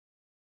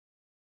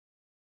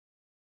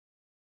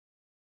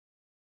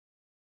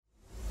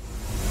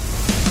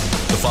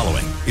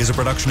following is a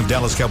production of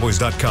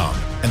DallasCowboys.com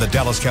and the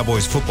Dallas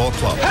Cowboys Football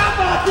Club. How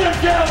about them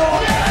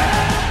Cowboys?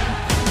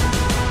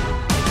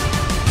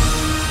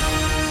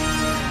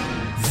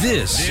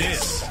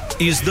 This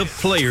is the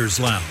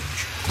Players Lounge,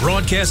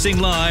 broadcasting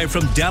live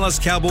from Dallas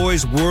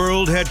Cowboys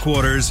World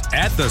Headquarters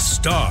at the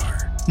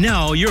Star.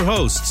 Now your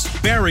hosts,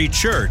 Barry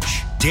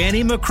Church,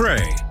 Danny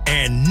McCray,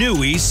 and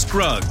Newey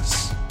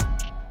Scruggs.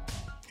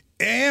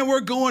 And we're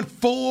going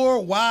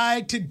 4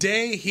 wide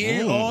today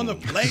here on the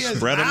Players Lounge.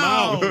 Spread them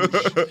out.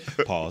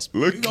 Pause.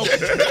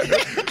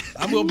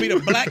 I'm going to be the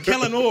Black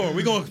Kellen Orr.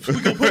 We're going to put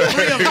 3 of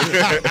them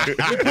out. We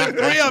put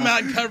 3 of them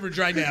out in coverage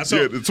right now. So,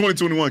 yeah, the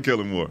 2021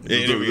 Kellen Moore.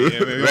 We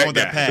don't want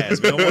that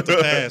pass. We don't want the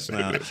pass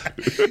now.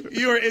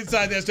 You are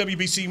inside the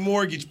SWBC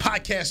Mortgage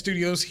Podcast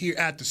Studios here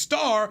at the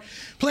Star.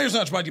 Players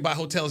Lounge brought to you by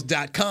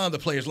Hotels.com. The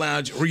Players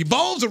Lounge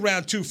revolves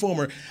around 2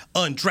 former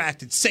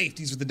undrafted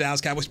safeties with the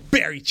Dallas Cowboys.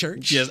 Barry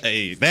Church. Yes,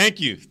 hey, thank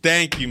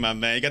you, my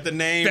man. You got the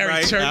name Barry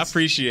right. Church, I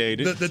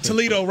appreciate it. The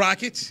Toledo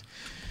Rockets.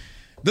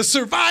 The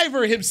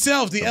survivor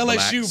himself, the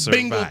LSU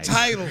Bengal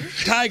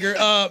Tiger.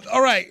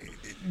 All right,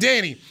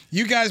 Danny,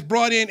 you guys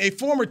brought in a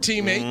former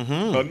teammate.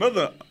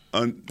 Another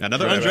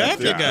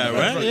undrafted guy,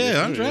 right?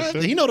 Yeah,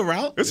 undrafted. He know the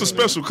route. It's a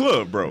special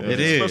club, bro. It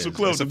it's is. A special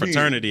club. It's a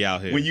fraternity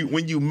out here.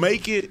 When you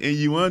make it and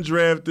you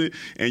undrafted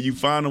and you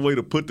find a way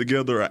to put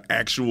together an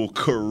actual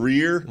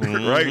career,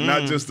 right?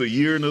 Not just a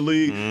year in the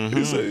league.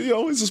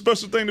 It's a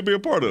special thing to be a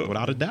part of.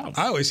 Without a doubt.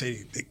 I always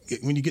say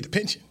when you get the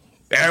pension.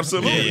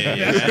 Absolutely.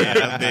 Yeah.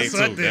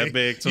 That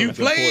big too. You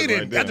played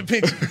and got the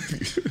pension.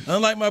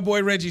 Unlike my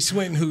boy Reggie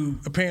Swinton, who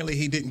apparently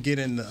he didn't get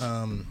in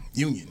the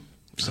union.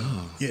 So,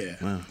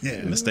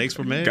 Mistakes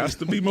were made. Got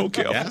to be more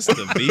careful.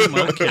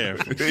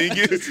 They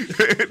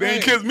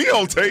ain't kiss me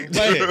on tape.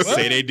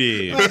 Say they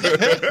did.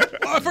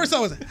 Well, at first I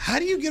was, how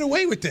do you get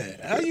away with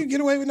that? How do you get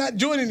away with not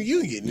joining the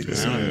union?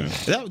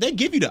 They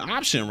give you the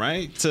option,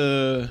 right?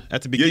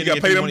 At the beginning, you got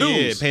to pay them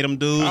dues. Pay them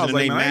dues. I was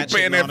like, I ain't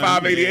paying that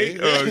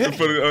 $588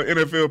 for the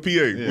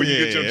NFLPA. When you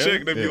get your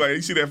check, they be like,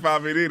 you see that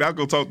 $588? I'll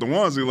go talk to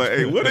Wansley like,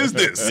 hey, what is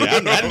this?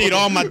 I need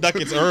all my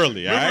ducats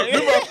early. All right?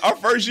 Remember our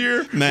first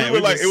year? Man, we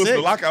were like, it was sick.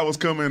 the lockout was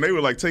coming. They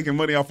were like taking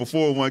money off of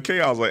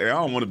 401k. I was like, hey, I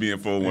don't want to be in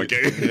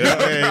 401k.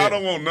 I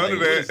don't want none of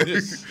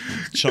that.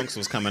 Chunks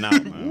was coming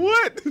out, man.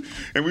 What?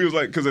 And we was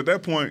like, because at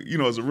that point,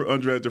 as an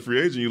undrafted free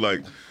agent, you like,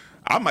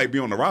 I might be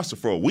on the roster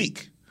for a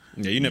week.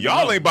 Yeah, you never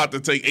Y'all know. ain't about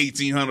to take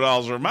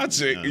 $1,800 from my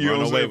check.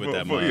 Run away with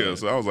that money. Yeah,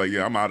 so I was like,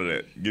 yeah, I'm out of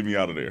that. Get me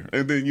out of there.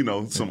 And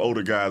then, some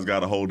older guys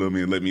got a hold of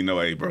me and let me know,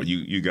 hey, bro,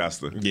 you got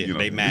to. Yeah,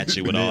 they match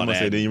you with all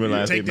that. Then you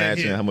realize they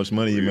matching how much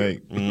money you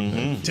make.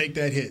 Take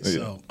that hit. Yeah.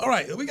 So, all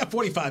right, we got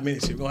 45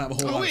 minutes here. We're going to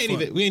have a whole lot of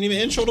fun. We ain't even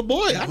intro the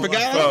boy. I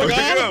forgot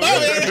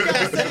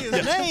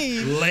his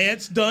name.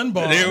 Lance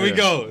Dunbar. There we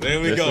go.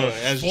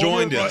 Has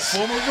joined us.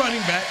 Former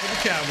running back for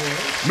the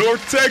Cowboys.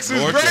 North Texas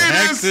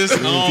greatest. Texas.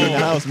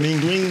 House,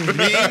 Mean Green.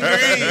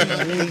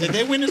 Did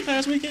they win this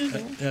past weekend?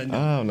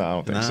 No, I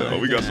don't think so.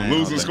 We got some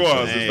losing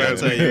squads this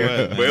past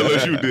weekend. But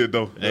LSU did,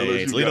 though.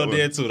 Hey, Toledo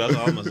did, too. That's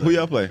all I'm going to say. Who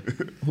y'all play?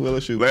 Who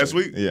LSU play? Last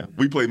week? Yeah.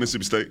 We played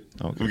Mississippi State.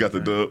 Okay. We got the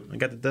dub. I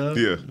got the dub?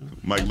 Yeah.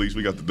 Mike Leach,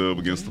 we got the dub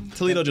against them.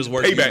 Toledo just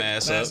worked your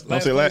ass up.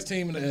 Last place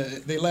team,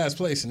 they last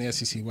place in the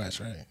SEC West,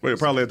 right? Well,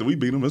 probably after we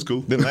beat them. That's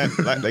cool.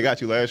 They got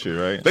you last year,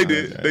 right? They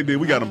did.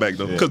 We got them back,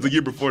 though. Because the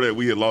year before that,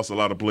 we had lost a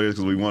lot of players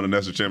because we won the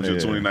national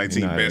championship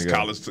 2019, best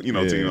college team.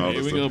 All Here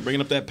this we stuff. go,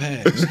 bringing up that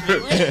pass.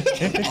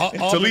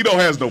 Toledo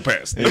has no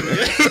past.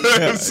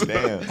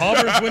 Damn.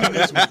 Auburn's winning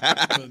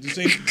this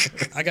week.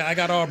 I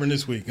got Auburn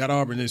this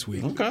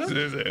week. Okay.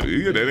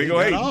 Yeah, they go.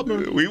 Hey,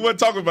 we weren't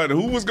talking about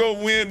who was going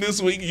to win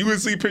this week.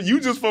 UNC Penn. You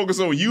just focus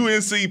on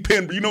UNC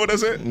Penn. You know what I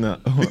said? No.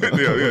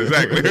 yeah,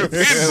 exactly.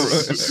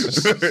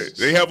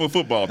 They have a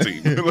football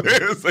team.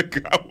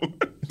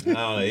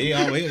 Oh, he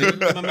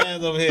my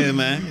man's over here,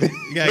 man.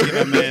 You gotta get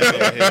my man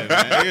over here,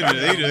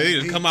 man. He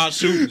just come out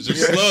shooting,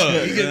 just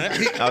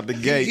slugs. Out the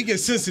gate. He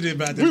gets sensitive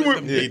about the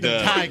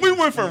Tigers. We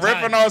went from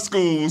repping our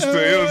schools to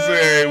him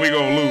saying we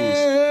gonna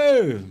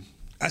lose.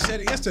 I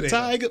said it yesterday.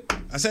 Tiger.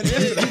 I said it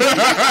yesterday.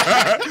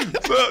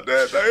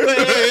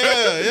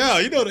 Yeah.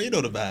 You know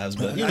the vibes,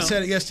 man. I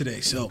said it yesterday.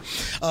 So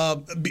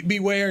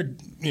beware.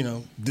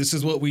 This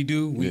is what we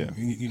do.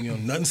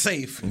 Nothing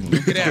safe.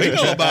 Get out. He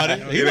know about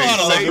it. He know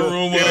how the locker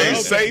room was. It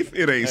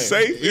ain't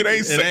safe. It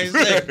ain't safe.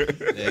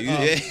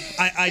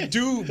 I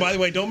do. By the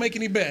way, don't make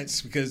any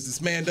bets because this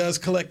man does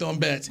collect on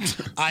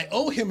bets. I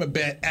owe him a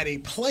bet at a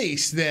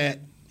place that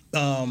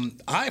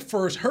I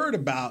first heard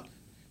about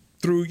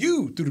through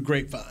the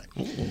grapevine.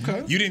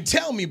 Okay. You didn't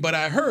tell me, but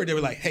I heard. They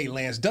were like, hey,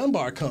 Lance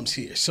Dunbar comes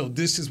here. So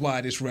this is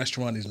why this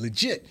restaurant is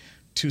legit.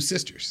 Two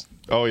Sisters.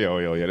 Oh,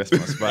 yeah. That's my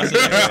spot. Spot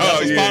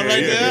right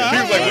there.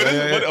 He was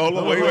like, what? Hold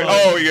on, wait.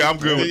 Oh, yeah, I'm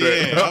good with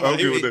that. I'm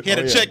good with that. He had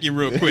to check you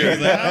real quick. He's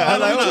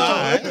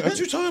like, what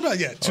you talking about?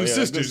 Yeah, Two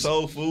Sisters.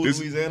 Soul food,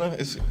 Louisiana.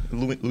 It's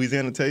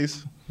Louisiana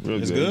taste.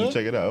 Real It's good. good?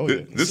 Check it out. Oh,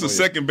 yeah. This is the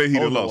second bet he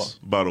done no. lost,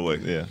 by the way.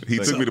 Yeah. He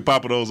took me to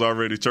Papa Do's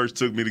already. Church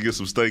took me to get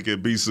some steak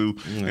at Bisu,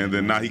 and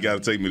then now he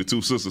got to take me to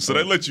Two Sisters. So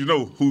they let you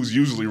know who's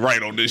usually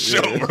right on this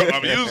show, bro.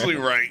 I'm usually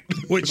right.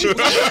 Which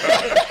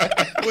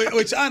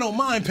I don't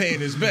mind paying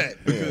this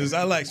bet because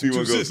I like some You Two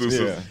wanna go to Two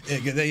Sisters.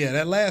 Sisters? Yeah,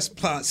 that last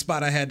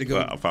spot I had to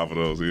go. Papa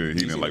Do's, yeah, he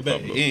didn't like Papa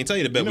He Do's. ain't tell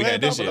you the bet we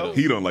got this year, though.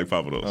 He don't like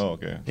Papa Do's. Oh,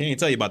 okay. He ain't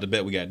tell you about the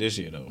bet we got this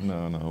year, though.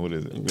 No. What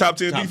is it? Top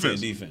 10 Top 10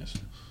 defense. defense.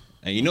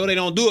 And you know they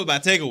don't do it by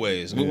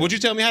takeaways. Would you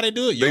tell me how they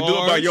do it? They do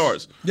it by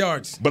yards.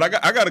 Yards. But I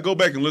got to go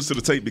back and listen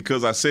to the tape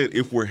because I said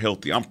if we're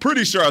healthy. I'm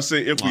pretty sure I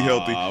said if we're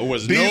healthy. It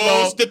was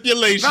D-Law, no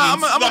stipulations. Nah, I'm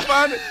gonna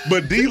find it.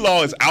 But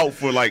D-Law is out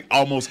for like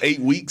almost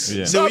 8 weeks.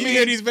 Yeah. So I you mean,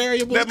 hear these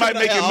variables that might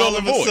coming make it out null all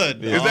and of a void.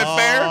 sudden. Is that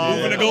fair?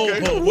 Moving the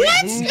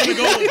goalpost. Moving the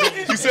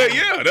goalpost. She said,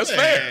 yeah, that's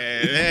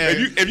fair.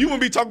 If you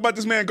wouldn't be talking about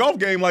this man golf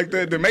game like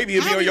that, then maybe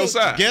he'd be on your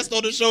side. Guest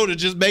on the show to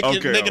just making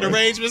Okay, all right.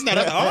 arrangements. Now,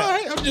 all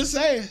right, I'm just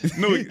saying.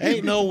 No,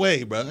 Ain't no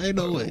way, bro. Ain't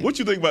no way. What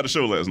you think about the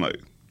show last night?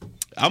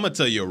 I'm gonna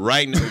tell you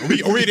right now. Are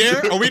we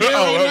there? Are we there?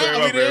 Oh, Are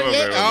we my there bad,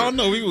 yet? my I don't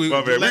know. We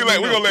My bad. let We're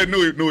me know. gonna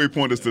let Nui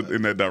point us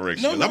in that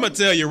direction. No, I'm gonna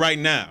tell you right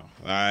now.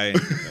 All right.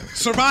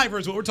 Survivor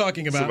is what we're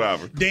talking about.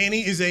 Survivor. Danny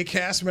is a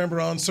cast member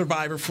on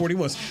Survivor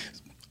 41.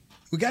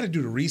 We got to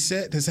do the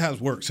reset. This is how it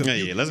works. So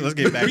Yeah. Let's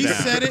get back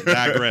reset down. it.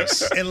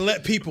 Digress. And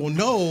let people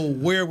know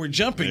where we're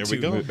jumping There to. we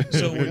go.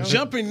 So we're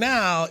jumping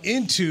now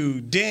into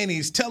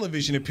Danny's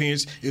television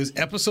appearance. It was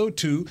episode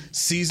 2,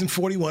 season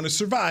 41 of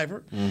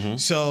Survivor.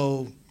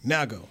 So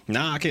now go.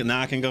 Nah, I can go.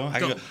 I can go.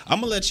 I'm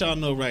gonna let y'all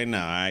know right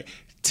now. All right.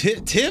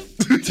 Tiff?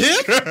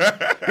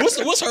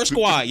 What's her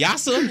squad?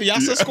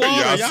 Yasa squad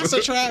or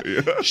Yasa tribe?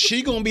 Yeah.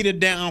 She gonna be the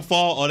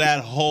downfall of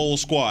that whole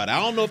squad. I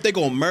don't know if they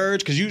gonna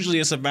merge because usually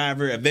in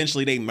Survivor,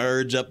 eventually they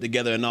merge up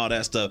together and all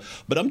that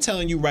stuff. But I'm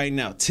telling you right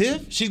now,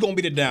 Tiff, she's gonna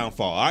be the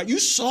downfall. All right, you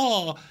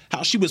saw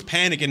how she was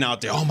panicking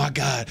out there. Oh my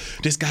God,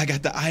 this guy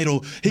got the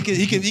idol. He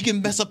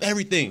can mess up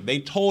everything. They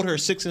told her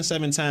 6 and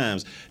 7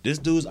 times, this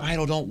dude's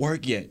idol don't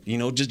work yet. You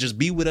know, just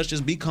be with us,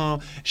 just be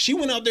calm. She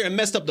went out there and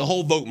messed up the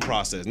whole voting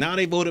process. Now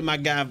they voted my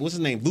guy. What's his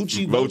name?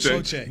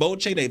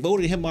 Boche. They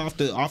voted him off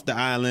the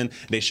island.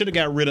 They should have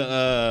got rid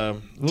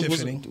of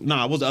Tiffany.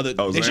 it was the other.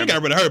 Oh, they should have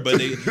got rid of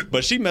her,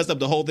 but she messed up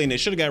the whole thing. They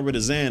should have got rid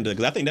of Xander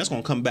because I think that's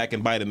gonna come back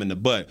and bite him in the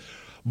butt.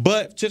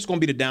 But Tiff's gonna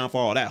be the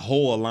downfall of that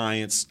whole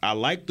alliance. I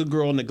like the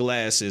girl in the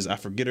glasses. I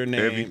forget her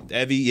name.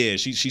 Evie. Yeah,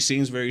 she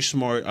seems very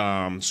smart.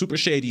 Super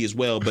shady as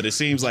well. But it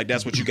seems like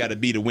that's what you got to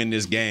be to win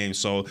this game.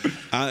 So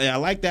I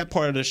like that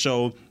part of the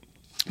show.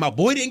 My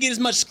boy didn't get as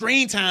much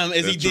screen time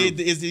as he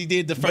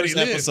did the first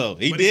episode.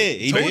 He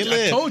did.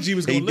 I told you he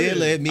was going to live.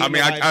 Live. I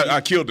mean,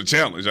 I killed the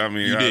challenge. I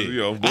mean, You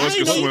did. boys I didn't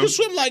can know swim. you could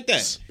swim like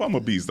that. I'm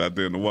a beast out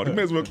there in the water. You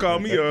may as well call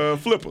me a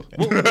flipper.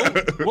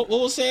 What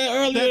was said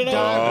earlier?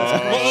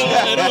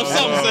 There was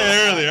something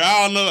said earlier.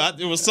 I don't know.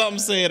 There was something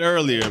said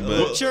earlier,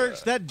 but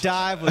Church, that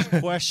dive was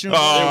questionable.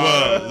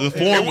 it was. The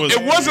form was.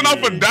 It wasn't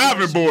off a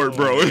diving board,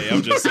 bro. Yeah,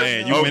 I'm just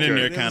saying. You went in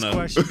there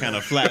Okay. kind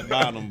of flat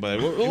bottom, but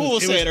what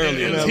was said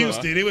earlier? It was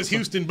Houston. It was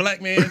Houston,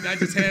 black man. I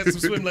just had some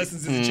swim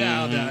lessons as a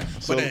child.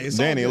 So But hey, it's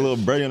all Danny, a good.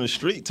 little birdie on the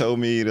street told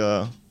me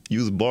to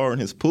use borrowing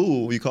his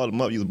pool. We called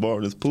him up. He was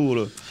borrowing his pool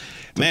to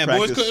Man,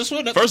 boys practice. couldn't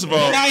swim. First of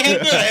all-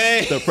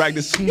 to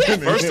practice swimming.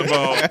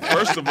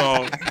 First of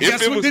all,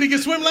 Did he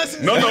get swim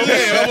lessons? No.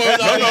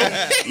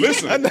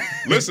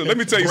 Listen. Let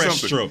me tell you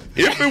something. Breaststroke.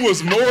 If it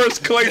was Norris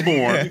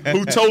Claiborne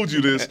who told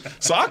you this,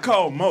 so I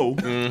called Mo.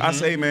 I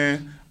say, hey,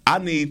 man, I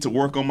need to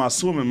work on my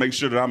swimming, make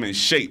sure that I'm in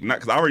shape. Not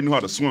because I already knew how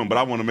to swim, but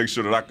I want to make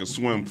sure that I can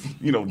swim,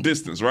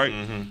 distance, right?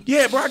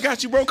 Yeah, bro, I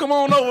got you, bro. Come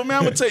on over, man.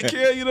 I'm gonna take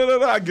care of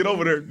you. I get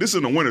over there. This is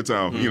in the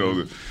wintertime,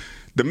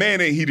 The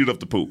man ain't heated up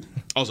the pool.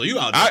 Oh, so you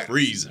out there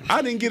freezing?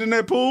 I didn't get in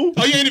that pool.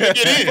 Oh, you ain't even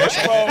get in. First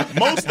of all,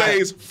 most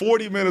days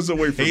 40 minutes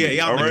away from me.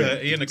 Yeah, All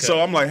right? he in the cut. So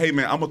I'm like, hey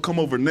man, I'm gonna come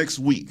over next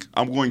week.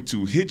 I'm going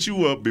to hit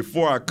you up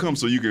before I come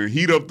so you can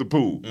heat up the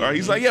pool. All right?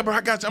 He's like, yeah, bro, I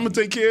got you. I'm gonna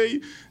take care of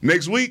you.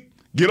 Next week,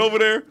 get over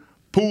there.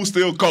 Pool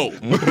still cold.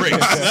 Bricks.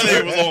 That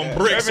nigga was on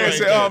bricks. That man right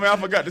said, there. "Oh man, I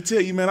forgot to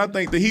tell you, man. I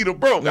think the heater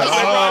broke." I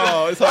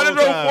Oh, said, it's "Bro, I whole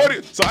didn't know time.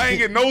 40." So I ain't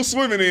get no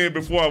swimming in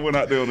before I went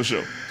out there on the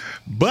show.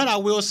 But I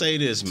will say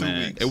this,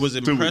 man. weeks. It was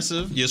 2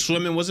 impressive. Your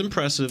swimming was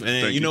impressive. And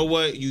Thank you you. know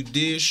what? You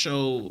did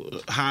show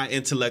high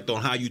intellect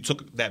on how you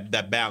took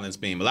that balance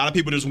beam. A lot of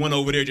people just went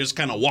over there just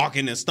kind of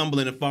walking and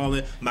stumbling and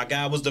falling. My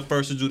guy was the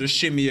first to do the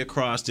shimmy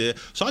across there.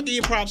 So I give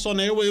you props on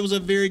that. It was a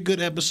very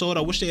good episode.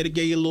 I wish they had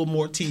gave you a little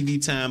more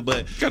TV time,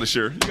 but You gotta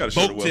share the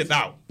boat wealth. tip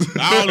out.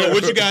 I don't know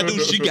what you got to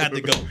do. She got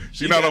to go.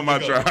 She not got on my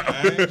to go, tribe. all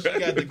right? She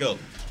got to go.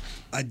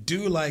 I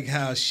do like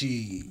how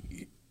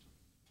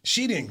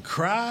she didn't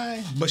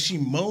cry, but she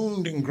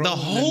moaned and groaned The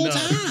whole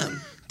enough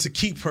time. to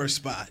keep her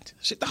spot.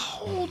 Shit, the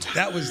whole time.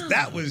 That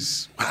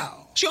was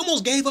wow. She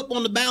almost gave up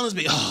on the balance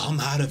beam. Oh, I'm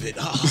out of it.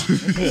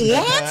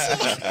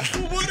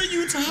 What? What are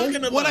you talking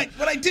about? What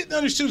I didn't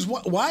understand is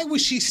why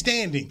was she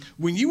standing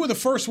when you were the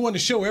first one to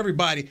show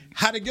everybody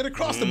how to get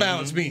across the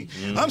balance beam?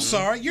 I'm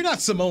sorry, you're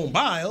not Simone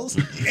Biles,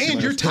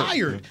 and you're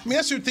tired. I mean,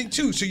 that's your thing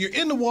too. So you're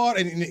in the water,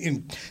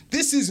 and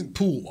this isn't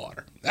pool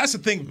water. That's the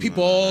thing.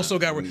 People also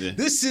got.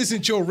 This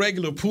isn't your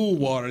regular pool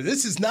water.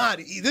 This is not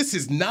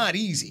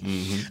easy.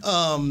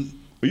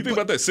 You think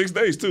about that 6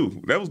 days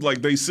too. That was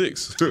like day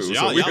 6.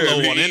 Y'all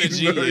low on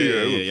energy.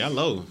 Yeah, y'all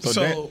low.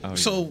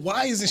 So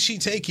why isn't she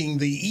taking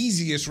the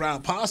easiest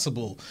route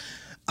possible?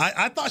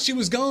 I thought she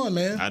was gone,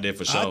 man. I did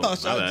for sure. I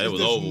thought it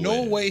was over.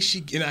 No way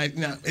she.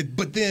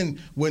 But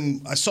then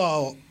when I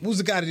saw, who was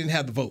the guy that didn't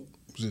have the vote?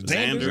 Was it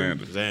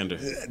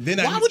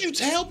Xander? Why would you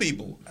tell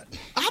people?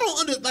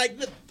 I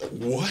don't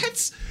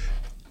what?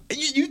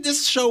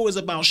 This show is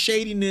about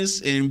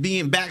shadiness and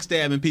being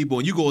backstabbing people,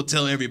 and you go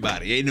tell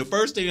everybody. And the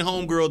first thing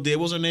homegirl did,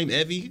 what was her name?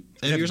 Evie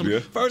or something? Yeah.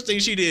 First thing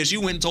she did, she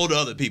went and told the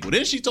other people.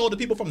 Then she told the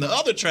people from the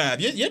other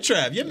tribe, your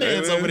tribe, your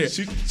man's over there.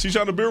 She's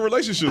trying to build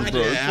relationships,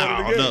 bro.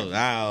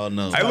 I don't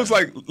know. It looks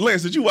like,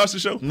 Lance, did you watch the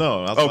show?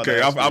 No. I'm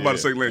about to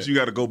say, Lance, you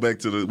got to go back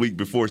to the week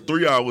before.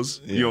 3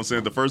 hours. You know what I'm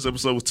saying? The first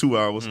episode was 2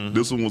 hours.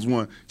 This one was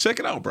 1. Check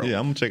it out, bro. Yeah,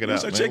 I'm going to check it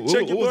out.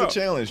 What was the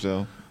challenge,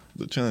 though?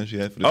 The challenge you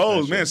had for this?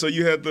 Oh, man, so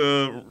you had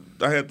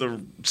I had to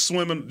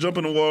jump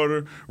in the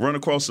water, run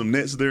across some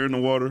nets there in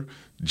the water,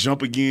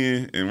 jump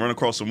again, and run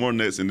across some more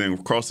nets, and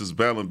then cross this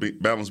balance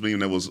beam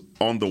that was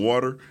on the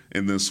water,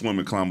 and then swim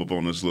and climb up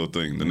on this little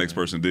thing. The next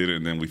person did it,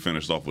 and then we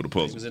finished off with a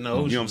puzzle. You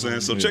know what I'm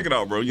saying? So check it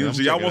out, bro. You know what I'm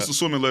saying? Y'all want some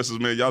swimming lessons,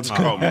 man? Y'all just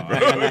call me,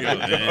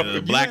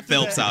 bro. Black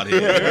Phelps out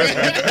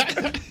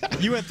here.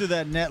 You went through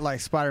that net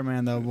like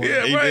Spider-Man, though, boy.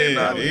 Yeah, He did.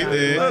 Thought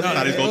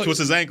he was gonna twist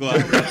his ankle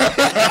out.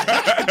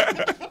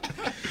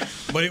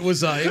 But it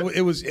was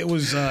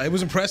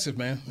impressive,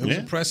 man. It was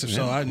impressive.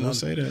 So I know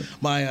say that.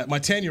 My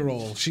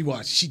 10-year-old, she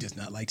watched. She does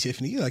not like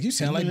Tiffany. Like, you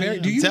sound like Barry.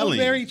 Do you know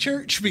Barry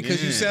Church?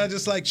 Because you sound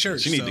just like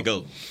Church. She need to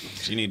go.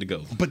 She need to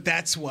go. But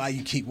that's why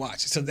you keep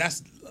watching. So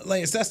that's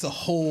the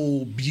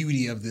whole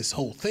beauty of this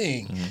whole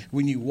thing.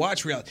 When you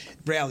watch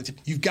reality,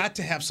 you've got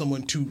to have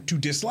someone to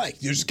dislike.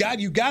 You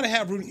got to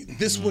have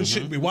this one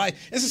shouldn't be. Why?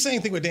 It's the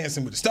same thing with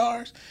Dancing with the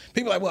Stars.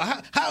 People are like,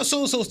 well, how is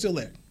so-and-so still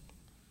there?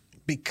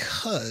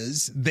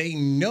 Because they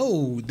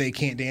know they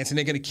can't dance and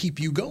they're going to keep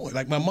you going.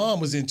 Like, my mom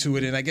was into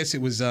it, and I guess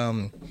it was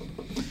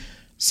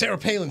Sarah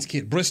Palin's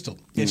kid, Bristol.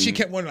 And she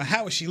kept wondering,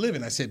 how is she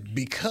living? I said,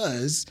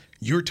 because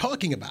you're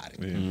talking about it.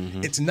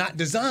 It's not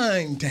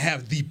designed to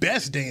have the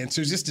best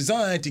dancers. It's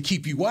designed to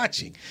keep you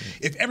watching.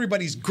 If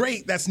everybody's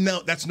great, that's no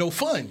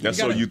fun. That's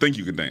so you think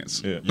you can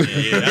dance. Yeah, that's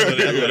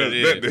what it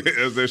is.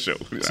 That's their show.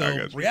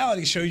 So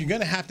reality show, you're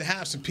going to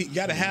have some people. You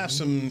got to have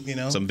some,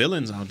 some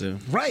villains out there.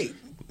 Right.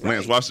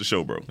 Lance, watch the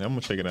show, bro. Yeah, I'm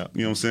gonna check it out.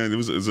 You know what I'm saying? It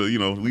was we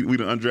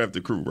the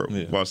undrafted crew, bro.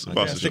 Yeah. Watch the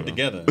show. Stick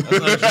together. That's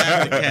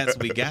undrafted cats.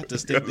 We got to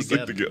stick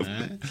together.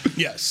 Right?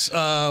 Yes.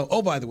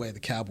 By the way, the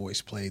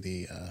Cowboys play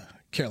the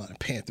Carolina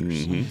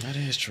Panthers. That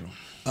is true.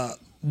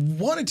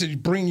 Wanted to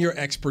bring your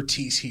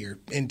expertise here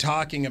in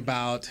talking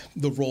about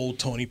the role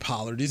Tony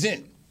Pollard is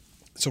in.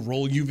 It's a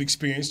role you've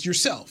experienced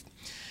yourself.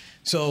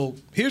 So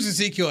here's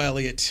Ezekiel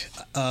Elliott.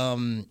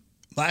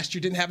 Last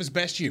year didn't have his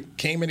best year.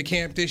 Came into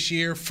camp this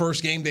year.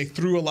 First game, they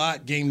threw a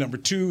lot. Game number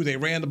 2, they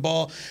ran the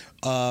ball.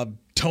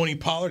 Tony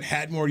Pollard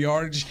had more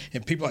yardage,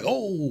 and people are like,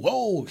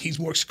 oh, he's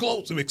more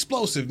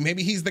explosive.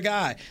 Maybe he's the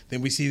guy.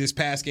 Then we see this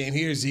past game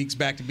here. Zeke's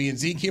back to being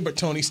Zeke here, but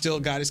Tony still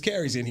got his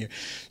carries in here.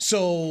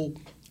 So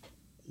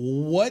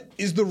what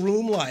is the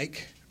room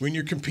like when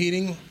you're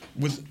competing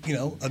with,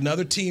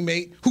 another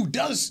teammate who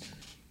does –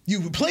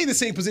 you play the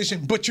same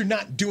position, but you're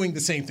not doing the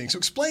same thing. So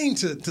explain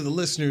to the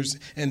listeners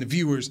and the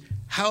viewers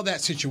how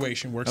that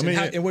situation works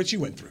and what you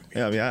went through.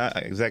 Yeah,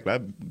 exactly.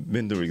 I've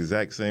been through the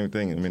exact same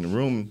thing. The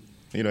room,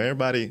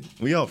 everybody,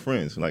 we all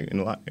friends. Like, in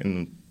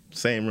the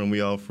same room,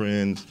 we all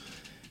friends,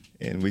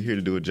 and we're here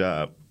to do a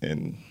job.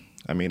 And,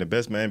 the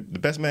best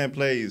man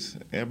plays.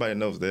 Everybody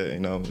knows that,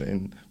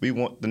 and we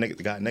want the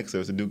guy next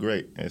to us to do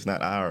great. And it's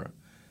not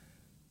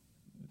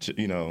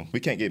we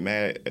can't get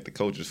mad at the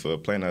coaches for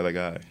playing another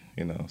guy,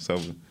 So,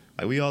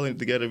 we all in it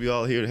together. We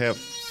all here to have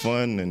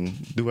fun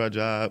and do our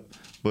job.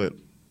 But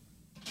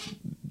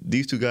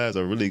these two guys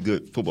are really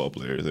good football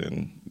players,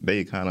 and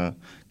they kind of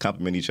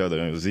complement each other.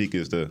 And Zeke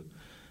is the,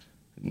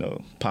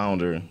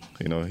 pounder.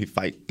 He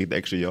get the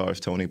extra yards.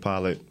 Tony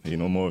Pollard,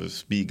 more of a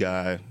speed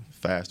guy,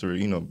 faster.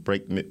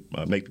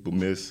 Make people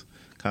miss.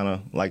 Kind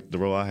of like the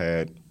role I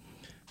had.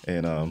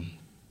 And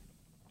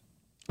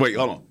wait,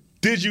 hold on.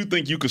 Did you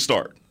think you could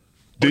start?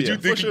 Did you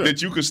think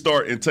that you could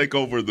start and take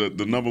over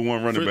the number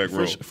one running back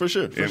role? For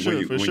sure.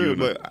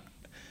 But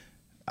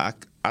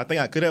I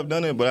think I could have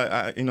done it, but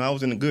I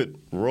was in a good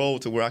role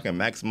to where I can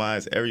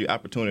maximize every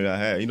opportunity I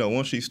had.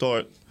 Once you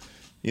start,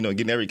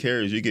 getting every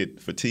carry, you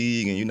get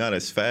fatigue and you're not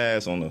as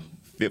fast on the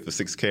 5th or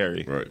 6th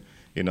carry. Right.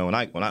 When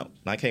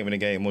I came in the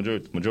game,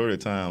 majority of the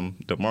time,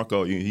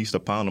 DeMarco, he used to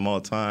pound them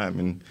all the time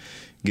and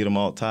get them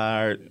all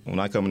tired. When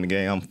I come in the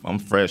game, I'm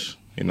fresh.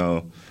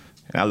 And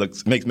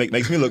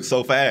makes me look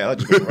so fast. I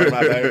just run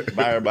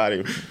by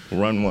everybody,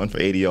 run one for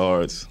 80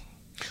 yards.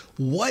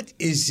 What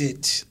is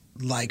it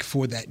like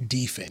for that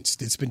defense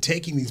that's been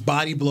taking these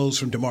body blows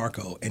from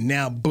DeMarco, and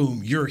now,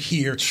 boom, you're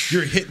here,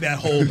 you're hitting that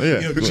hole,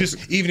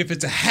 just even if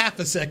it's a half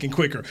a second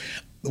quicker?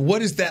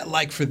 What is that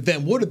like for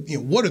them? What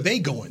are they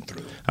going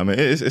through? I mean,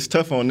 it's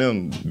tough on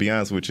them, to be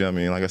honest with you. I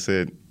mean, like I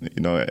said,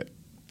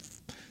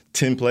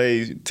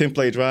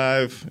 10-play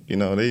drive, they've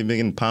been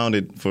getting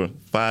pounded for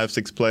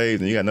 5-6 plays,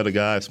 and you got another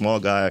guy, small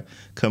guy,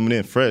 coming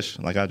in fresh,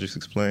 like I just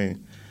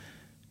explained,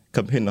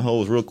 come hitting the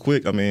holes real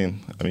quick. I mean,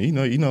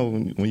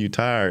 when you're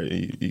tired,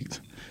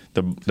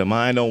 the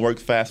mind don't work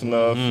fast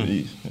enough.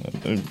 Yeah,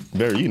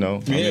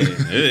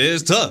 it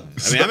is tough.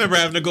 I mean, I remember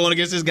having to go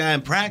against this guy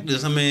in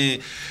practice. I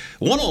mean,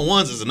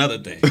 one-on-ones is another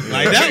thing.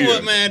 Like that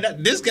was,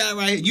 man. This guy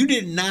right here, you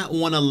did not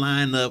want to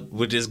line up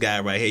with this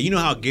guy right here. You know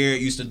how Garrett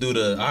used to do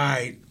the all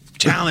right.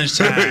 Challenge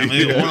time,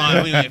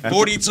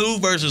 42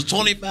 versus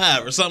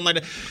 25 or something like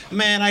that.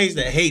 Man, I used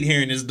to hate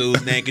hearing this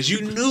dude's name because you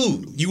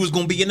knew you was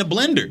gonna be in the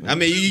blender. I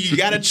mean, you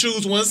got to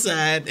choose one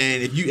side,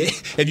 and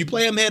if you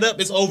play him head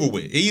up, it's over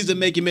with. He used to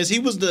make you miss. He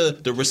was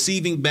the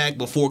receiving back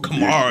before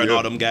Kamara and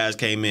all them guys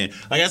came in.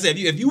 Like I said,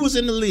 if you was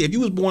in the league, if you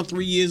was born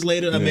 3 years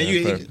later,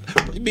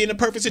 you'd be in a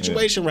perfect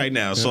situation right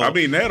now. So I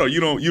mean, that or you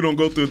don't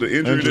go through the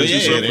injury that you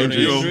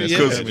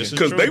suffered,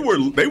 because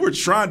they were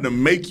trying to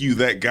make you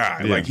that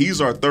guy. Like he's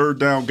our third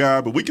down guy.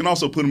 But we can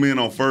also put him in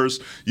on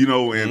first,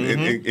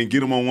 and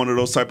get him on one of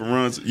those type of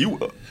runs.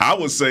 I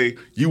would say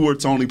you were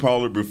Tony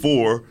Pollard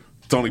before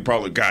Tony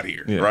Pollard got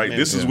here, right?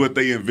 This is what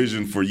they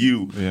envisioned for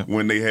you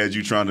when they had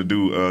you trying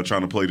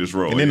to play this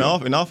role. And then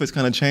the offense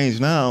kind of changed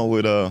now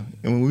with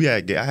when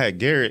I had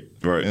Garrett,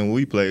 right? And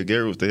we played.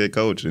 Garrett was the head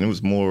coach, and it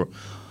was more,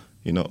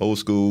 old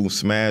school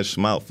smash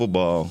mouth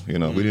football. We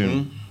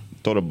didn't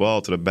throw the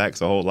ball to the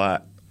backs a whole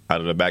lot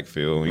out of the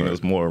backfield. It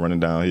was more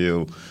running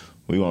downhill.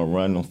 We want to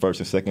run on first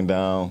and second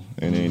down,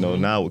 and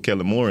then, now with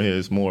Kellen Moore here,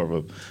 it's more of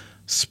a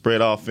spread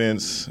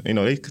offense.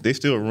 They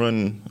still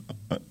run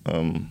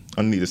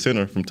underneath the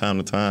center from time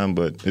to time,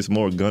 but it's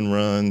more gun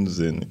runs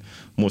and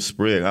more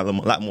spread, a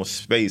lot more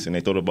space, and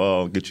they throw the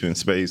ball, get you in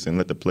space, and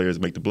let the players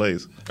make the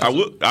plays.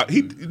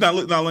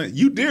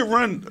 You did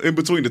run in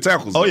between the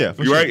tackles. Oh, yeah.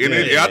 Right? Sure.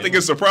 And I think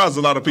it surprised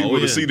a lot of people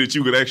to see that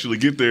you could actually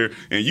get there,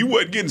 and you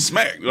wasn't getting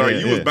smacked. Right?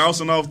 You was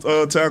bouncing off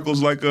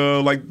tackles like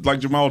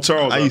Jamal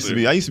Charles. I used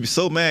to be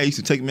so mad. He used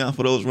to take me out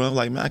for those runs.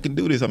 Like, man, I can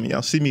do this. I mean,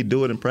 y'all see me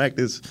do it in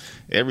practice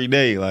every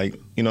day. Like,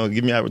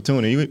 give me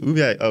opportunity. We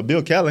had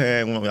Bill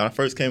Callahan when I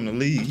first came in the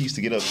league. He used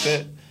to get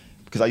upset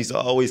because I used to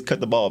always cut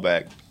the ball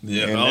back.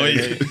 Yeah. I'm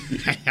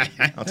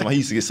talking about, I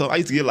used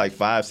to get like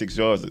 5-6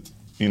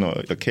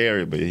 yards, a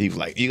carry, but he was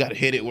like, you got to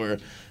hit it where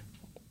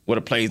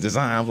the play's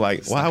designed. I'm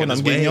like, why would I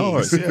getting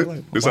yards?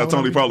 This how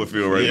Tony Pollard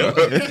feel right now.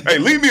 Hey,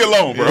 leave me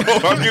alone, bro.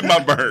 I'm getting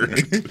my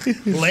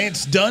bird.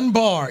 Lance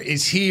Dunbar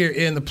is here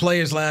in the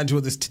Players Lounge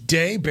with us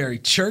today. Barry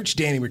Church,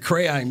 Danny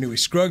McCray, I'm Newey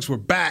Scruggs. We're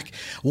back.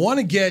 Want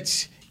to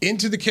get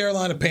into the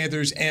Carolina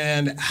Panthers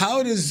and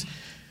how does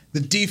the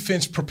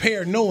defense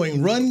prepare,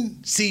 knowing Run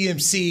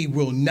CMC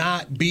will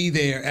not be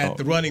there at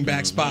the running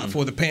back spot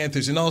for the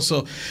Panthers. And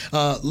also,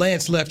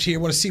 Lance left here.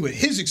 I want to see what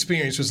his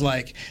experience was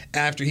like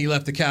after he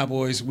left the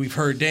Cowboys. We've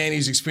heard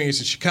Danny's experience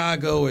in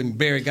Chicago, and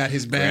Barry got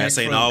his bag. Grass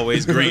ain't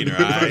always greener.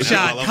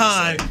 Shot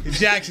Khan in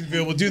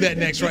Jacksonville. We'll do that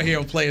next right here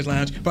on Players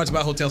Lounge, brought to you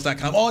by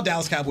Hotels.com, all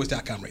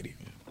DallasCowboys.com radio.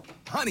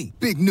 Honey,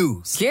 big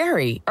news.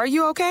 Gary, are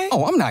you okay?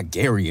 Oh, I'm not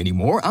Gary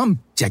anymore. I'm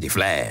Jackie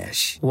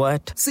Flash.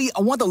 What? See,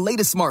 I want the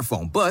latest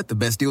smartphone, but the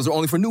best deals are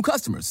only for new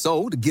customers.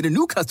 So, to get a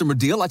new customer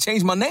deal, I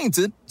changed my name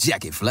to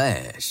Jackie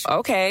Flash.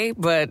 Okay,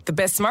 but the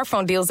best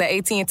smartphone deals at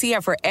AT&T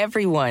are for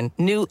everyone,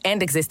 new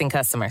and existing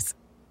customers.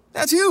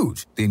 That's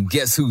huge. Then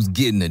guess who's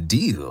getting a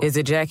deal? Is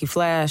it Jackie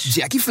Flash?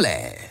 Jackie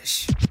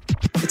Flash.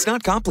 It's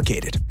not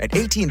complicated. At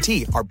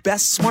AT&T, our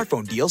best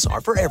smartphone deals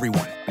are for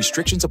everyone.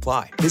 Restrictions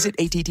apply. Visit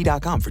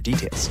AT&T.com for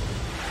details.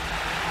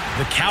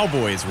 The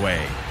Cowboys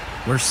way,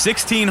 where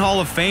 16 Hall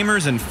of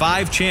Famers and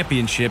 5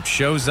 championships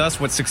shows us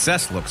what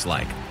success looks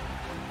like.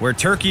 Where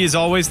turkey is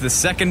always the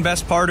second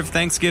best part of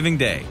Thanksgiving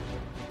Day.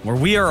 Where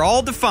we are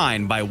all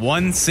defined by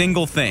one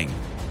single thing,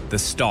 the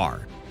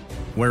star.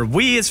 Where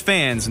we as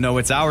fans know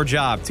it's our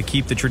job to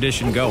keep the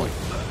tradition going.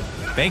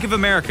 Bank of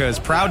America is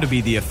proud to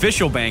be the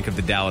official bank of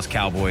the Dallas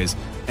Cowboys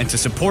and to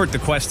support the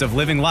quest of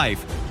living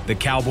life the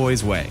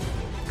Cowboys way.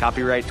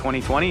 Copyright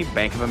 2020,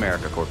 Bank of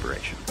America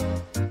Corporation.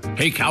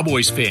 Hey,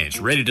 Cowboys fans,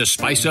 ready to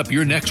spice up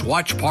your next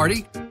watch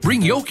party?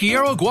 Bring Yo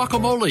Quiero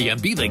guacamole and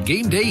be the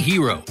game day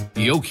hero.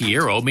 Yo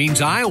Quiero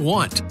means I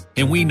want,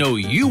 and we know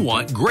you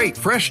want great,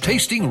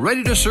 fresh-tasting,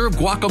 ready-to-serve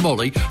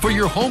guacamole for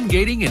your home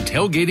gating and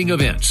tailgating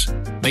events.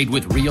 Made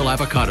with real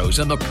avocados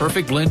and the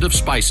perfect blend of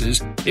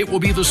spices, it will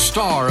be the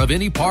star of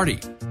any party.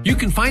 You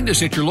can find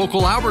us at your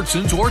local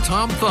Albertsons or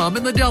Tom Thumb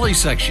in the deli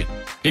section.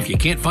 If you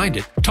can't find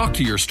it, talk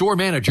to your store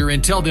manager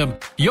and tell them,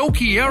 Yo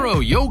Quiero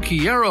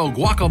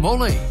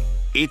guacamole.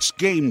 It's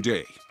game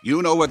day.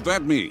 You know what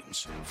that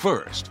means.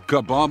 First,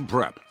 kebab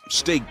prep.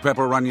 Steak,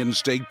 pepper, onion,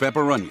 steak,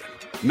 pepper, onion.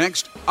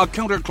 Next, a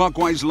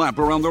counterclockwise lap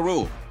around the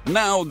room.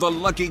 Now the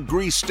lucky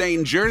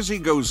grease-stained jersey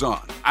goes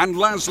on. And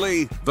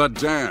lastly, the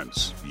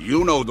dance.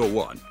 You know the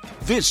one.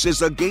 This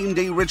is a game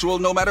day ritual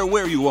no matter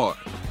where you are.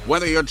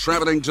 Whether you're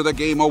traveling to the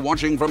game or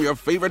watching from your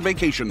favorite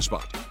vacation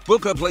spot,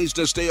 book a place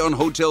to stay on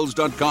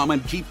Hotels.com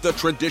and keep the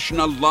tradition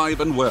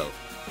alive and well.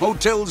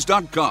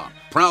 Hotels.com.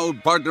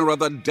 proud partner of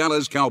the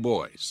Dallas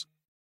Cowboys.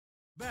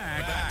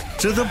 Back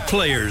to the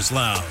Players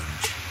Lounge.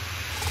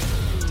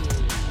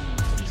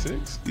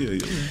 6? Yeah.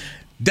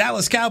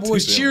 Dallas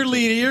Cowboys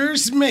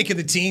cheerleaders making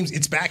the teams.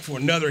 It's back for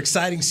another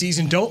exciting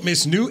season. Don't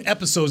miss new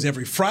episodes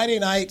every Friday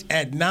night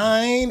at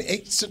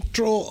 8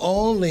 Central,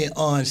 only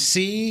on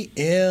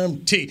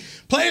CMT.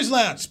 Players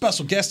Lounge,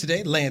 special guest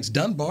today, Lance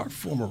Dunbar,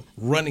 former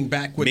running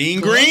back with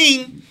Mean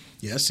Green.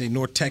 Yes, a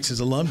North Texas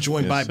alum,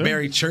 joined by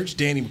Barry Church,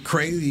 Danny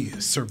McCray,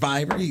 the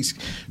survivor. He's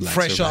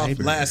fresh off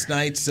last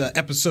night's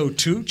episode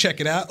 2.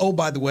 Check it out. Oh,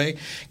 by the way,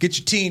 get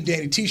your Team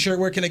Danny t-shirt.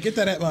 Where can I get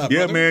that at, my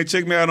brother? Man,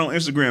 check me out on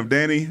Instagram,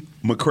 Danny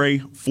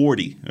McCray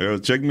 40.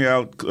 Check me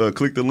out.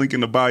 Click the link in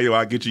the bio.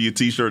 I'll get you your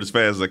t-shirt as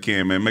fast as I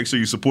can, man. Make sure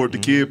you support the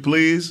kid,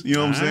 please. You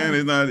know what I'm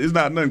saying? It's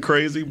not nothing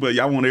crazy, but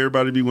y'all want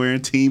everybody to be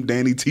wearing Team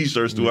Danny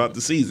t-shirts throughout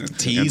the season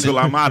until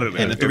I'm out of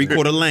there. And the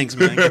 3/4 lengths,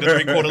 man. Get the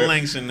 3/4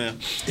 lengths in there.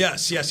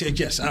 Yes.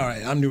 All right.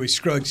 I'm Newey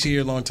Scruggs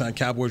here, longtime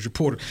Cowboys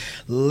reporter.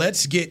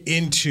 Let's get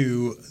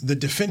into the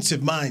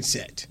defensive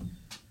mindset.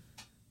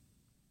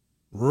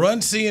 Run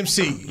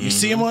CMC. You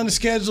see him on the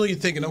schedule, you're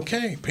thinking,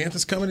 okay,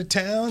 Panthers coming to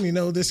town. You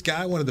know, this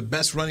guy, one of the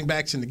best running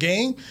backs in the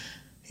game.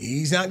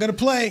 He's not going to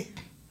play.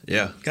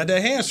 Yeah. Got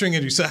that hamstring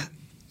injury. So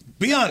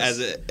be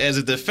honest. As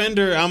a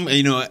defender, I'm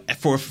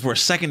for a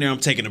second there, I'm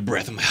taking a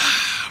breath. I'm like,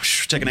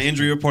 checking the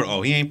injury report.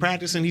 Oh, he ain't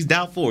practicing. He's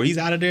doubtful. He's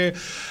out of there.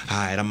 All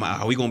right,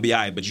 are we going to be all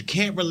right? But you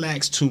can't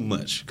relax too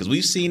much because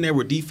we've seen there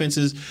where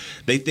defenses,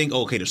 they think,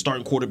 okay, the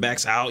starting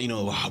quarterback's out.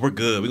 We're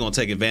good. We're going to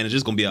take advantage.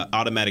 It's going to be an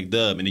automatic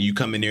dub. And then you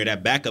come in there,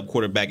 that backup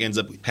quarterback ends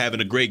up having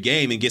a great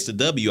game and gets the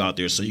W out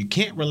there. So you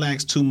can't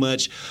relax too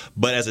much.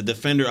 But as a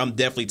defender, I'm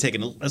definitely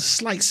taking a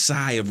slight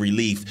sigh of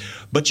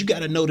relief. But you got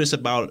to know this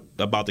about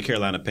the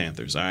Carolina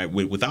Panthers. All right,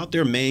 without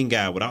their main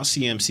guy, without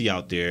CMC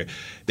out there,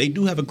 they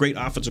do have a great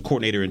offensive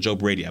coordinator in Joe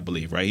Brady, I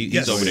believe. Right,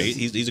 he's over there.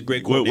 He's a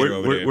great coordinator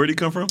over there. Where'd he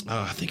come from?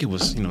 I think it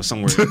was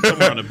somewhere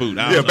on the boot.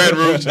 Baton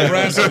Rouge,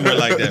 somewhere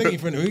like that. I think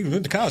he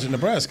went to college in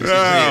Nebraska.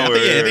 I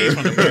think he's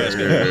from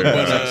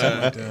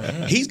Nebraska.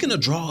 But he's going to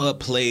draw up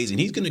plays and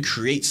he's going to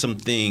create some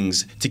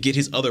things to get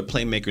his other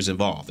playmakers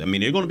involved. I mean,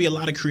 there are going to be a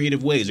lot of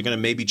creative ways. They're going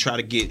to maybe try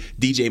to get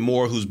DJ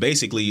Moore, who's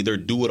basically their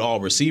do-it-all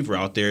receiver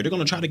out there. They're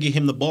going to try to get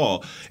him the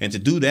ball, and to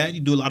do that, you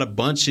do a lot of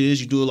bunches,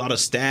 you do a lot of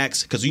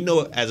stacks, because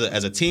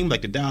as a team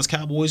like the Dallas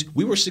Cowboys,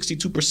 we were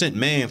 62%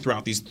 man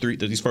throughout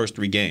these first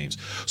 3 games.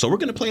 So we're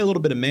going to play a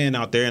little bit of man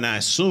out there, and I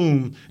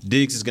assume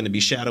Diggs is going to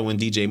be shadowing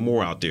DJ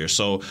Moore out there.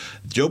 So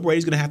Joe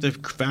Brady's going to have to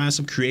find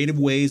some creative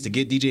ways to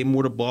get DJ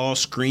Moore the ball,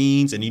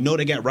 screens, and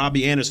they got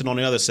Robbie Anderson on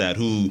the other side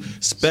who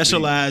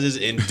specializes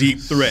in deep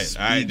threat.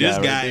 All right, this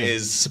guy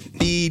is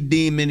speed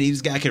demon.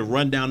 This guy can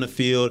run down the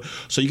field.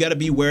 So you got to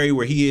be wary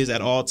where he is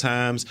at all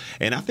times.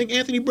 And I think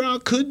Anthony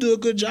Brown could do a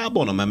good job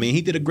on him. I mean,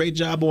 he did a great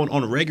job on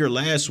Reagor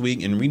last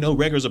week, and we know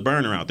Reagor's a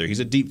burner out there. He's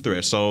a deep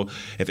threat. So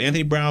if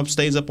Anthony Brown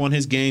stays up on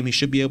his game, he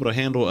should be able to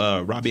handle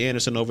Robbie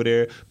Anderson over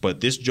there.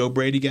 But this Joe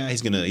Brady guy,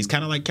 he's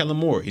kind of like Kellen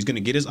Moore. He's going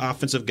to get his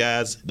offensive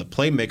guys, the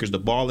playmakers, the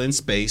ball in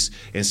space,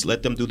 and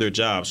let them do their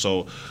job.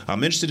 So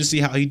I'm interested to see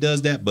how he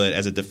does that. But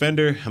as a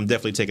defender, I'm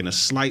definitely taking a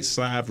slight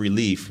sigh of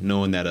relief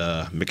knowing that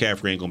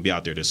McCaffrey ain't going to be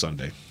out there this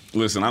Sunday.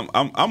 Listen,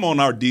 I'm on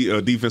our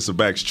defensive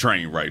backs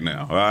train right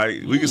now. All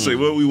right, we can say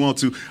what we want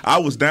to. I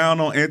was down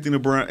on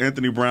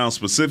Anthony Brown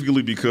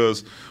specifically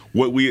because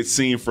what we had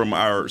seen from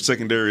our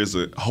secondary as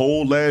a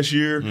whole last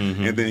year,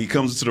 and then he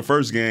comes into the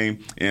first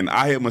game, and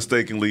I had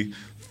mistakenly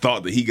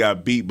thought that he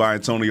got beat by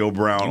Antonio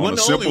Brown on a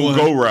simple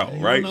go route,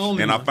 right?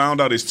 And I found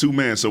out it's 2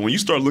 men. So when you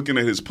start looking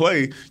at his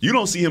play, you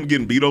don't see him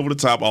getting beat over the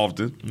top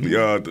often.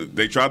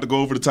 They tried to go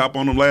over the top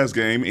on him last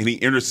game, and he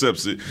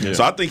intercepts it. Yeah.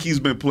 So I think he's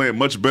been playing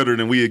much better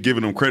than we had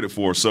given him credit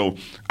for. So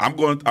I'm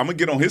gonna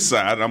get on his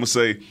side, and I'm gonna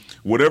say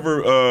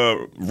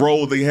whatever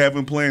role they have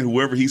him playing,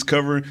 whoever he's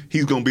covering,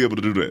 he's gonna be able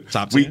to do that.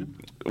 Top 10.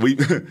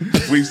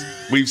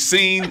 We've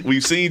seen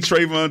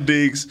Trayvon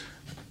Diggs,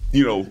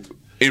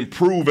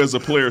 improve as a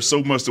player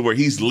so much to where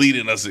he's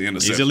leading us in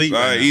interceptions. He's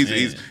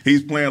elite.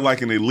 He's playing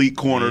like an elite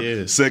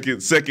corner,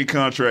 second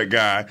contract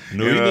guy.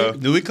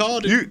 Knew he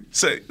called it.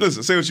 Say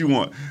what you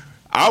want.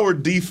 Our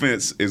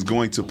defense is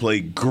going to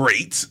play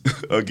great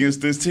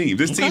against this team.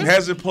 This team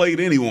hasn't played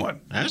anyone.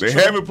 They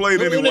haven't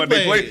played anyone.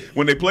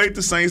 When they played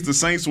the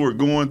Saints were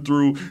going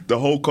through the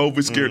whole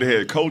COVID scare. They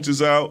had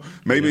coaches out,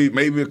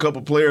 maybe a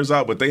couple players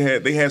out, but they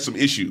had some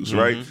issues,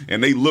 right?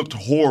 And they looked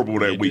horrible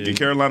that week. And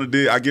Carolina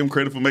did. I give them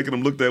credit for making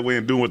them look that way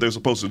and doing what they're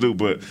supposed to do,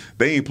 but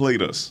they ain't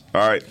played us.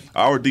 All right,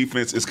 our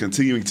defense is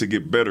continuing to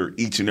get better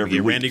each and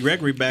every week. Randy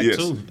Gregory back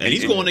too, and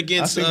he's going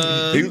against. He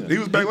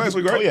was back last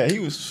week, right? Oh yeah, he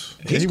was.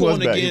 He's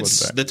going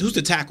against. Who's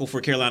the tackle for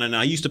Carolina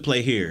now? He used to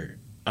play here.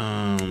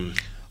 Cam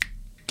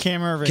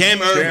Irving.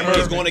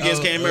 He's going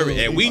against Cam Irving.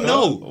 And we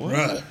know.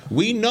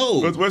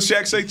 What's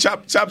Shaq say?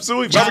 Chop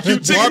suey? Barbecue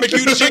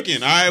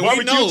chicken. All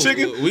right,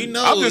 chicken? We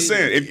know. I'm just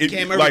saying. If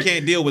Cam Irving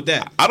can't deal with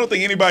that. I don't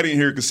think anybody in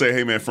here can say,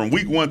 hey, man, from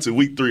week 1 to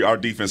week 3, our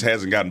defense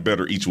hasn't gotten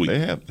better each week. They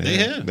have.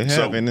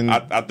 So and then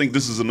I think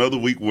this is another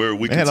week where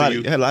we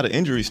continue. They had a lot of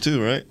injuries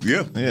too, right?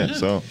 Yeah.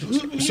 So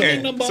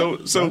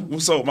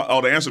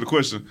to answer the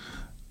question,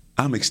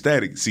 I'm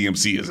ecstatic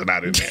CMC isn't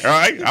out in there. All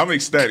right? I'm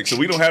ecstatic. So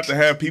we don't have to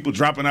have people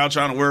dropping out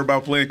trying to worry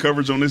about playing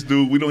coverage on this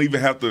dude. We don't even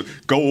have to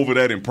go over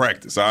that in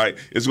practice. All right?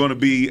 It's going to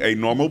be a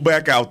normal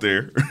back out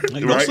there.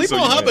 Right? Don't sleep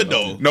on Hubbard,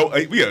 though. No,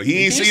 yeah,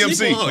 he ain't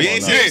CMC. He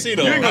ain't CMC,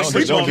 though. You ain't going to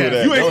sleep on him.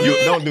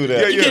 Don't do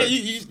that. Yeah.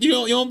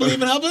 You don't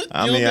believe in Hubbard?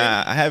 I mean,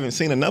 I haven't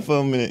seen enough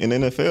of him in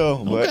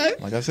NFL,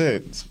 but like I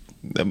said,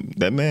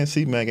 that man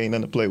C-Mac ain't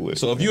nothing to play with.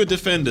 So if you're a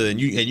defender and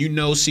you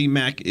know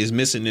C-Mac is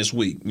missing this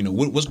week,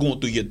 what's going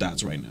through your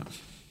thoughts right now?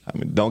 I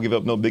mean, don't give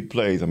up no big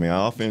plays. I mean,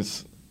 our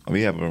offense,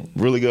 we have a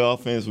really good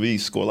offense. We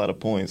score a lot of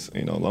points.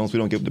 As long as we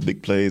don't give up the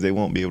big plays, they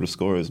won't be able to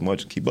score as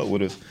much, keep up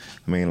with us.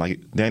 I mean, like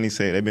Danny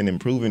said, they've been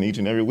improving each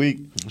and every week.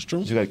 That's true.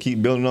 You got to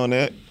keep building on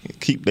that.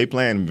 They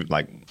playing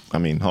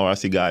hard. I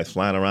see guys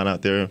flying around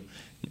out there,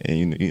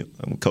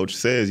 and coach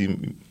says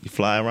you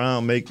fly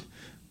around, make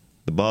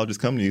the ball just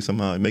come to you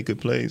somehow, and make good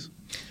plays.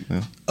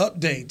 Yeah.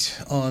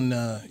 Update on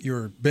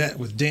your bet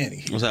with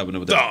Danny. What's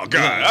happening with that? Oh,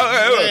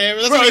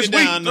 God. Bro, it's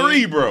week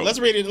 3, bro. Let's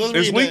read it.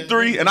 It's week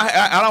 3, and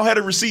I don't have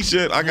the receipts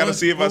yet. I got to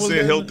see if I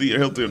said healthy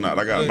or not.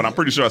 But I'm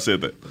pretty sure I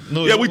said that.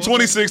 We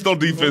 26th on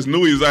defense.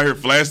 Newey is out here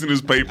flashing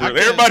his paper.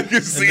 Everybody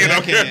can see it. I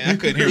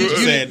couldn't hear what you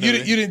said.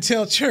 You didn't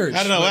tell church.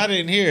 I don't know. I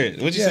didn't hear it.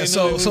 What'd you say?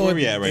 So where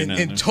we at right now?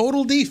 In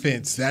total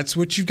defense, that's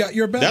what you got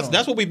your bet on.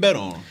 That's what we bet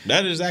on.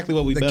 That is exactly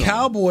what we bet on. The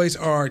Cowboys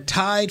are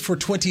tied for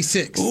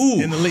 26th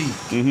in the league.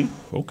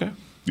 Mm-hmm. Okay.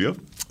 Yep.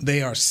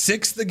 They are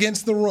 6th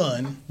against the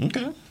run.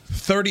 Okay.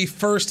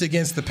 31st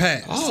against the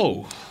pass.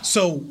 Oh.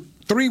 So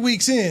 3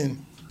 weeks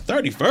in.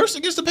 31st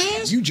against the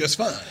pass? You just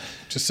fine.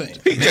 Just saying.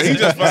 He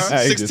just fine.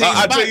 16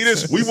 I tell you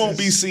this, we won't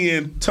be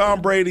seeing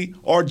Tom Brady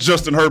or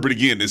Justin Herbert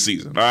again this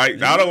season. All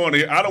right, I don't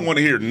want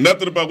to hear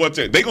nothing about what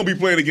they're going to be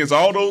playing against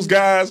all those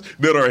guys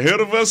that are ahead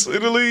of us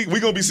in the league.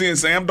 We're going to be seeing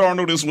Sam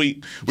Darnold this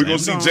week. We're going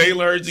to see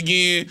Jalen Hurts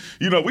again.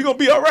 We're going to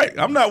be all right.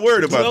 I'm not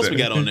worried about that. What else we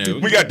got on there?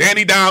 We got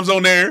Danny Dimes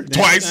on there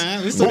twice.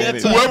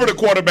 Whoever the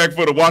quarterback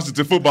for the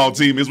Washington football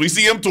team is, we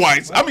see him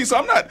twice. I mean, so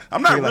I'm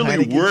not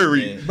really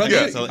worried.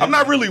 I'm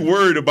not really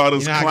worried about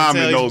us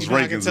climbing those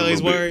rankings a little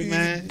bit. Worried,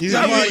 man.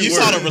 You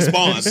saw the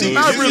response. He's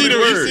not really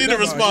worried. You see the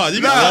response.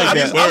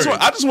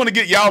 I just want to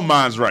get y'all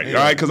minds right, all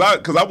right?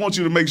 Because I want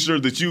you to make sure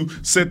that you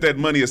set that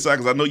money aside.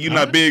 Because I know you're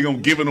not big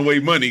on giving away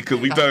money. Because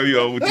we tell you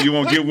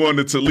won't give one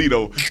to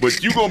Toledo,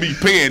 but you're gonna be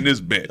paying this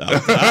bet.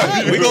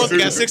 We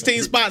got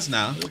 16 spots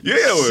now.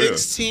 Yeah,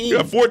 16. We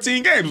got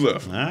 14 games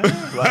left. A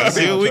lot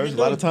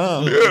of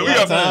time. Yeah, we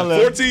got time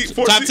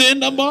 14. Top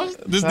 10, Dunbar?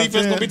 This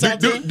defense gonna be top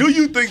 10. Do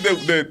you think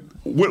that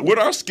with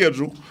our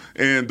schedule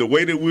and the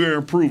way that we're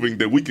improving,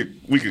 that we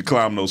could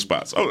climb those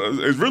spots? Oh,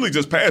 it's really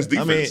just past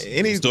defense.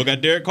 I mean, still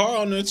got Derek Carr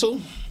on there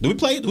too. Do we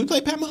play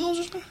Pat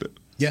Mahomes?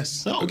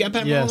 Yes. Oh, we got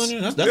Pat Mahomes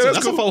on there.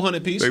 That's cool. a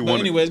 400 piece. But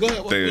anyways, go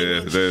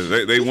ahead.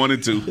 They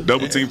wanted to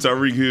double team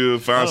Tyreek Hill,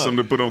 find something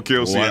to put on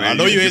Kelsey. I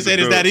know you ain't saying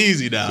it's that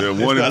easy now. I know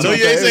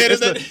you ain't saying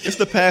it's that. It's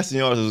the passing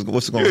yards is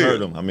what's going to hurt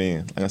them. I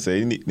mean, like I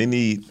said, they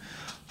need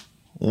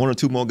one or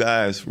two more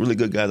guys, really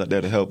good guys out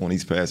there to help on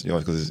these passing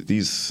yards, because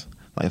these,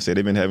 like I said,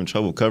 they've been having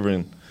trouble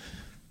covering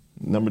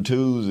number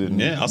 2s and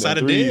outside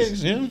of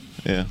Diggs. Yeah.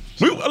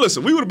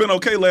 Listen, we would have been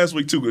okay last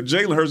week too.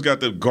 Jalen Hurts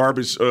got the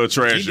garbage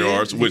trash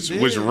yards, which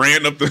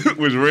ran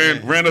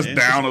us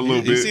down a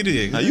little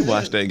bit. Now you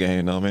watched that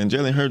game though, man.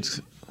 Jalen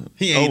Hurts.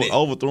 He ain't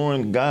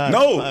overthrowing guys.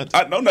 No,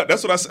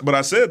 that's what I said. But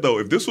I said though,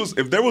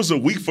 if there was a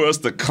week for us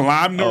to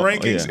climb the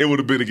rankings, it would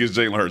have been against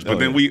Jalen Hurts. But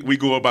then we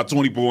go up by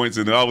 20 points,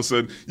 and then all of a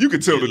sudden you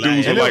could tell the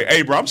dudes are like,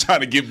 "Hey, bro, I'm trying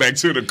to get back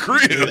to the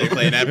crib." They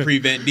playing that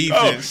prevent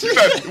defense.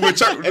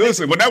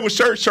 Listen, when that was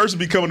Church would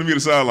be coming to me to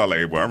the sideline like,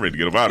 "Hey, bro, I'm ready to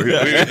get up out of here."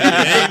 Ain't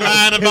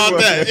lying about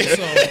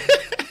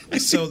that.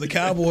 So the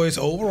Cowboys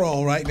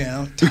overall right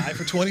now tied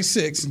for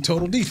 26 in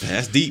total defense.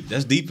 That's deep.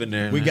 That's deep in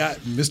there. We got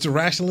Mr.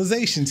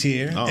 Rationalizations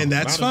here, and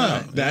that's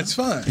fine. That's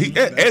fine.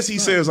 He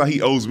says like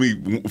he owes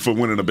me for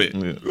winning a bet.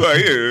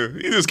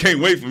 He just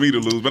can't wait for me to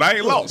lose, but I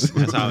ain't lost.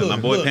 That's how my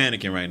boy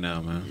panicking right now,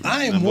 man.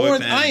 I am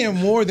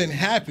more than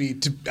happy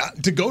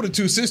to go to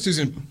Two Sisters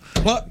and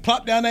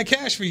plop down that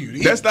cash for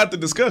you. That's not the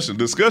discussion.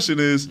 The discussion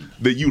is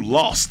that you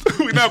lost.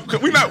 We don't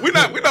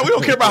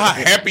care about how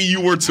happy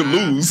you were to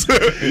lose.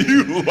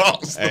 You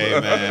lost. Hey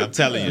man, I'm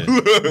telling you.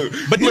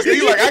 But look,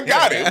 you like, I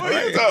got it.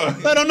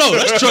 I don't know.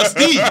 That's Trust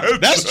Steve.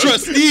 That's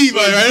Trust Steve,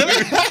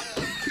 right?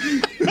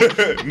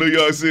 New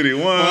York City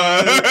won.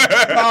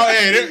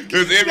 It's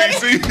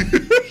NBC.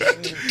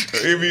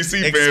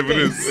 NBC fan for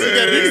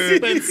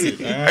this.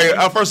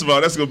 Hey, first of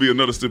all, that's gonna be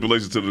another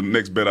stipulation to the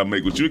next bet I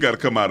make with you. You got to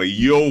come out of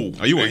yo.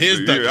 Oh, you want his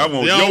duck? Yeah, I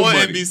want you your want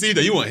money. NBC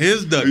though. You want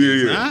his duck?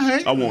 Yeah. All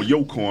right. I want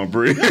your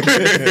cornbread.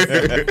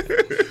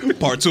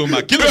 Part 2 of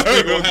my killer.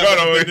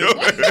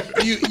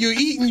 You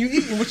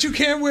eating, but you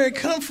care where it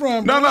come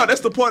from. No,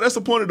 that's the point. That's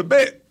the point of the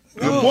bet.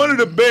 The point of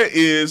the bet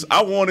is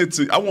I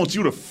want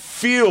you to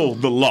feel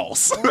the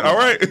loss. All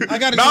right.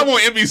 I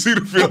want NBC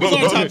to feel the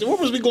loss. Where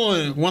was we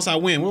going once I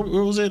win?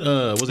 Where was it?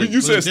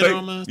 You said steak.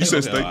 You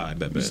said steak.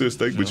 You said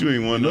steak, but you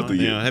ain't won nothing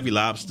yet. Heavy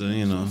lobster,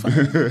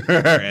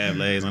 crab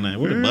legs on that.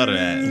 Where the butter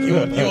at? You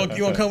want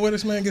to come with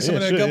us, man? Get some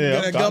of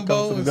that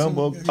gumbo.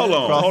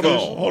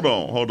 Hold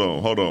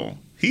on.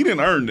 He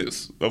didn't earn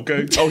this,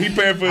 okay? Oh, he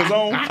paying for his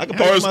own? I can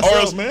pay for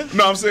myself, man.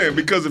 No, I'm saying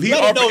because if he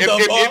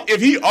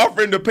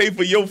offering to pay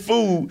for your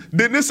food,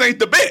 then this ain't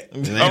the bet.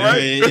 All right?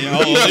 You're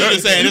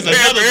just saying it's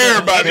another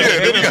everybody.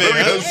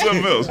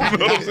 Something else. You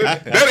know what I'm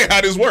saying? That ain't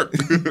how this works.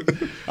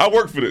 I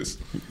work for this.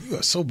 You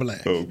are so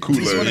black. Oh,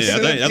 Kool-Aid.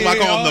 That's why I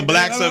call him the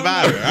black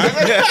survivor.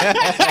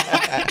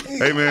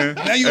 Hey, man.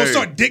 Now you going to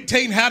start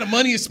dictating how the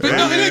money is spent? Hey,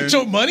 no, man. it ain't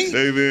your money.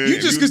 Hey, man.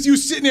 You just because you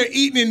sitting there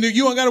eating and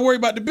you don't got to worry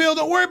about the bill.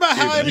 Don't worry about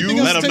how everything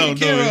else is taken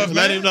care of.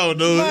 Let him know,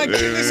 dude. My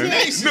goodness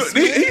gracious,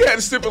 he had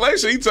a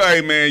stipulation. He told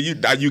me, man,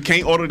 you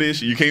can't order this,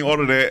 you can't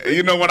order that.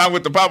 You know, when I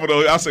went to Papa,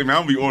 though, I say, man,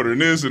 I'm going to be ordering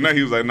this. And then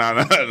he was like, nah,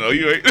 no,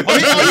 you ain't. I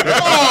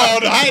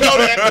ain't know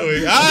that. I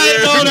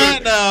ain't know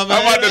that now, man.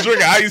 I'm about to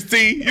drink an iced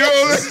tea. You know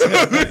what I'm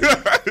saying?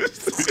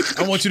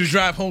 I want you to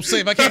drive home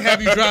safe. I can't have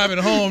you driving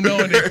home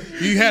knowing that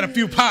you had a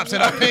few pops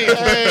that I paid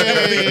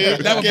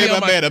for. That would be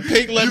on my a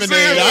pink lemonade.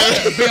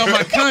 That would be on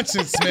my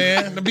conscience,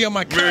 man. That'd be on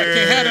my conscience.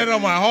 Can't have that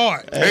on my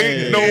heart.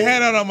 Can't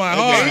have that on my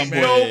heart, Ain't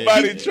man.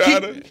 nobody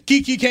trying to.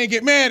 Kiki can't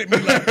get mad at me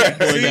like that.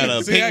 We got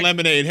a pink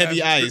lemonade,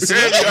 heavy ice.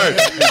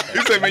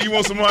 He said, man, you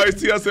want some more iced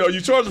tea? I said, are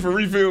you charging for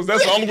refills?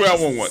 That's the only way I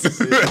want one.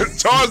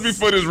 Charge me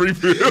for this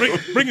refill.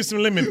 Bring us some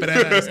lemon for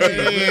that iced tea.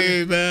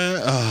 Hey,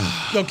 man.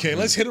 Okay,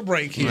 let's hit a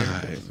break here.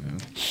 Right,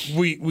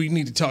 we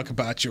need to talk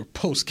about your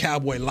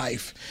post-cowboy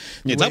life.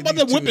 Yeah, talk about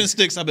the whipping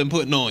sticks I've been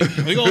putting on you.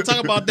 We're going to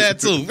talk about that,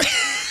 too.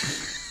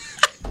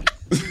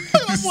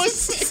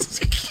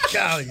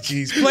 Golly,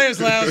 jeez. Players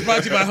Lounge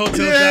brought to you by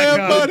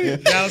Hotels.com.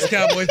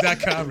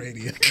 DallasCowboys.com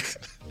radio.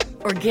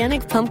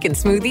 Organic pumpkin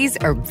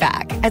smoothies are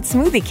back at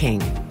Smoothie King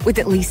with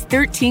at least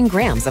 13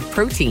 grams of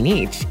protein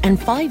each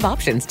and 5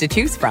 options to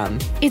choose from.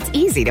 It's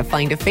easy to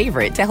find a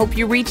favorite to help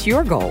you reach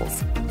your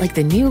goals, like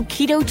the new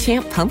Keto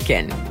Champ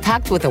Pumpkin,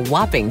 packed with a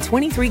whopping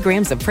 23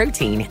 grams of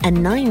protein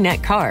and 9 net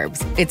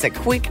carbs. It's a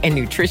quick and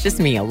nutritious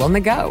meal on the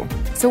go.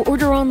 So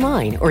order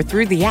online or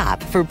through the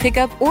app for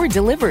pickup or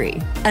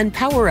delivery. And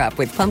power up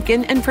with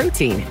pumpkin and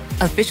protein.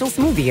 Official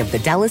smoothie of the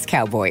Dallas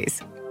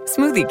Cowboys.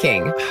 Smoothie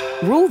King.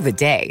 Rule the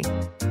day.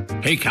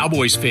 Hey,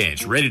 Cowboys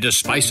fans, ready to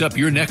spice up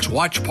your next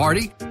watch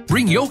party?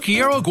 Bring Yo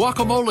Quiero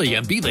guacamole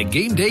and be the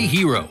game day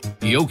hero.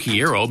 Yo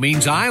Quiero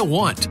means I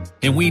want,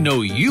 and we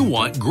know you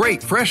want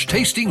great,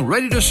 fresh-tasting,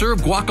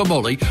 ready-to-serve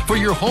guacamole for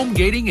your home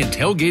gating and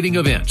tailgating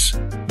events.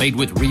 Made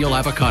with real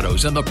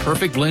avocados and the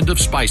perfect blend of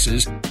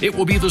spices, it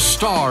will be the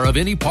star of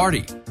any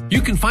party.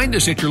 You can find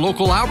us at your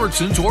local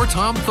Albertsons or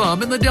Tom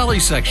Thumb in the deli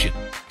section.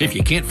 If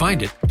you can't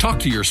find it, talk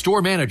to your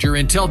store manager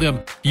and tell them,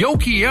 Yo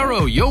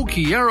Quiero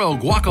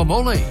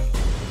guacamole.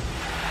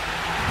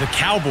 The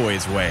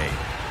Cowboys way,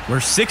 where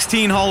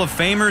 16 Hall of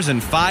Famers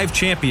and 5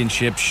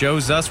 championships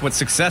shows us what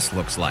success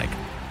looks like.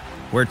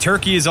 Where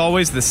turkey is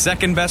always the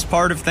second best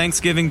part of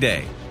Thanksgiving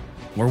Day.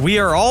 Where we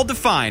are all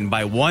defined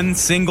by one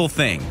single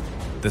thing,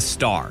 the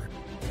star.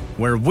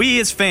 Where we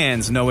as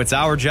fans know it's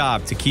our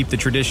job to keep the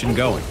tradition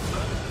going.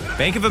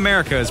 Bank of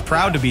America is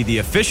proud to be the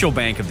official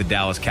bank of the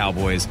Dallas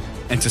Cowboys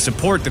and to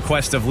support the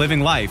quest of living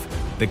life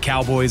the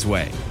Cowboys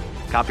way.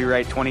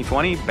 Copyright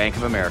 2020, Bank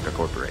of America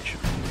Corporation.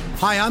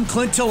 Hi, I'm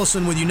Clint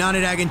Tillison with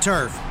United Ag and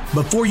Turf.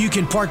 Before you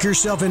can park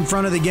yourself in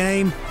front of the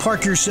game,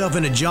 park yourself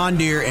in a John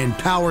Deere and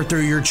power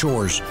through your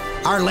chores.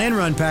 Our Land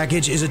Run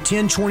package is a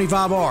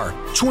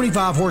 1025R,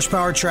 25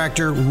 horsepower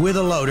tractor with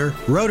a loader,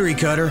 rotary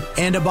cutter,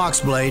 and a box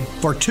blade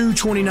for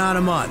 $229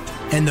 a month.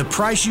 And the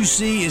price you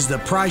see is the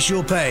price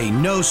you'll pay,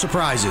 no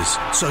surprises.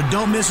 So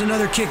don't miss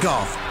another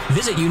kickoff.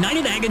 Visit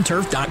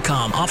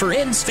UnitedAgAndTurf.com. Offer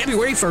ends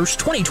February 1st,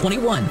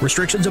 2021.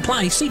 Restrictions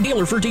apply. See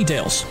dealer for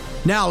details.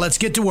 Now let's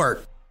get to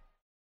work.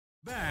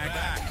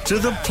 Back to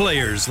the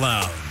Players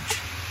Lounge.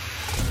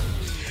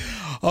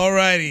 All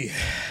righty,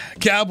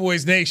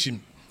 Cowboys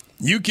Nation.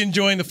 You can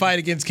join the fight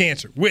against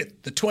cancer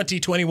with the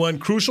 2021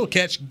 Crucial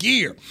Catch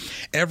gear.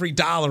 Every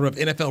dollar of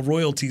NFL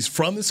royalties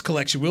from this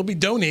collection will be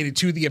donated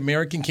to the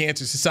American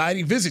Cancer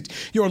Society. Visit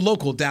your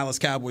local Dallas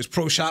Cowboys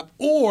pro shop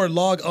or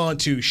log on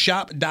to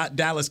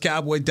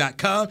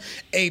shop.dallascowboys.com.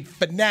 A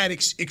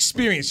Fanatics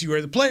experience. You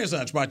are the Players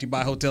Lounge, brought to you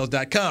by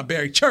Hotels.com.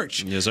 Barry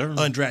Church, yes, sir.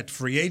 Undrafted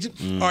free agent.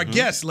 Our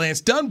guest, Lance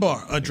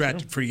Dunbar,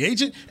 undrafted free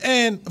agent.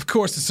 And, of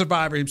course, the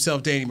survivor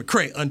himself, Danny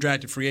McCray,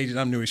 undrafted free agent.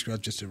 I'm Newy Scruggs,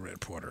 just a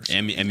reporter.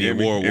 Emmy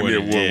Award winner.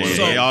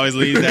 So, they always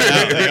leave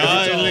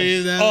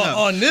that out.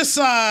 On this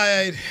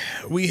side,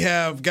 we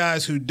have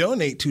guys who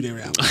donate to their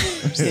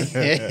albums. Chuck,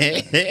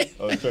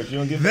 you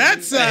don't give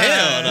that side.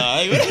 Hell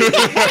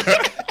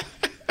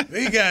no.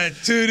 We got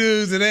two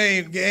dudes that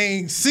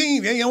ain't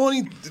seen.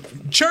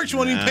 Church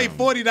won't even pay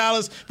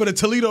 $40 for the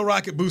Toledo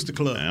Rocket Booster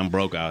Club. Man, I'm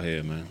broke out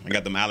here, man. I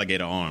got them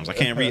alligator arms. I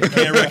can't reach. I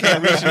can't reach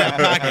in that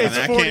pocket,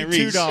 man. I can't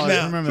reach.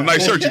 Now, it's a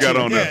nice shirt you got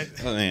on there.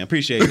 Oh, man,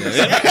 appreciate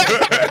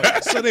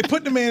that. So they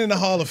put the man in the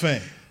Hall of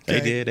Fame.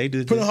 Okay? They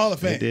did. Put in the Hall of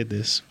Fame. They did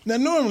this. Now,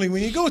 normally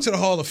when you go to the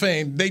Hall of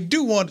Fame, they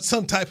do want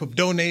some type of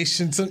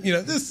donation. Just a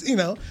little,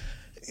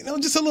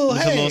 Just a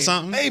little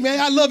something. Hey, man,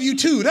 I love you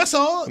too. That's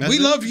all. We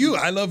love you.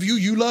 I love you.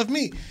 You love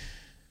me.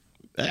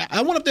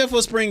 I went up there for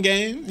a spring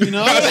game, I showed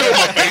my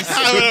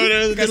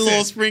face. Get a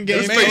little spring game.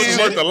 His face is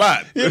worth a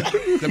lot.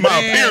 My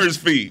appearance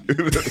fee. I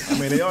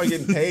mean, they are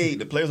getting paid.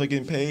 The players are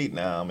getting paid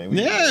now. I mean,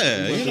 we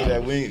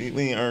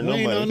ain't earned no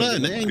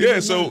money. Yeah,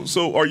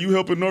 so are you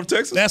helping North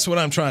Texas? That's what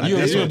I'm trying to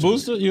ask. You a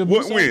booster?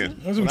 What win?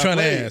 That's what I'm trying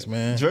to ask,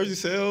 man. Jersey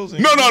sales? No.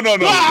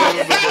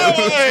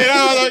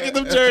 Get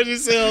them jersey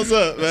sales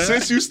up, man.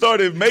 Since you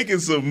started making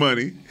some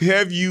money,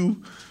 have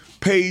you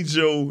paid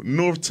your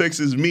North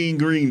Texas Mean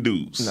Green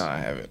dues? No, I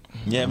haven't.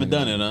 You haven't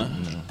done it, huh?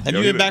 Have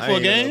you been back for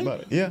a game?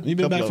 Yeah. You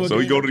been back for a game? So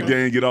you go to the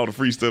game, get all the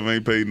free stuff,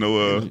 ain't paid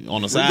no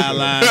on the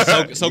sideline. They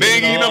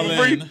ain't give you for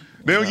free.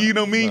 They don't give you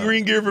no Mean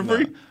Green gear for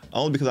free.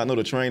 Only because I know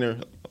the trainer.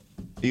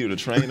 Either the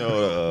trainer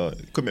or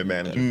equipment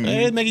manager.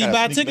 They make you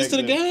buy tickets to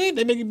the game?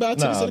 They make you buy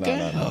tickets to the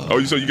game?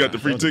 Oh, so you got the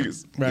free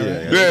tickets?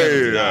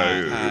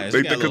 Yeah.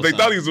 Because they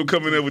thought he was going to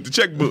come in there with the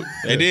checkbook.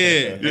 They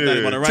did. They thought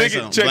he was going to write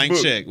something. Blank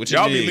check.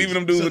 Y'all be leaving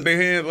them dudes with their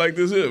hand like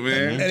this here,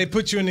 man. And they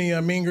put you in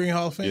the Mean Green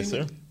Hall of Fame? Yes,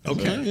 sir.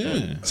 Okay,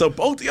 yeah. So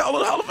both of y'all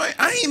in the Hall of Fame?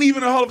 I ain't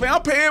even in the Hall of Fame.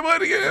 I'm paying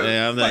money again.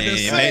 Yeah, I'm like,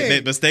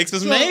 mistakes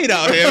was made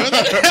out here.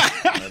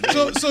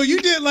 So you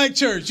did like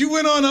church. You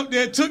went on up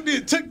there, took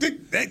the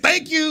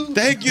thank you.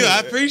 Thank you.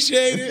 I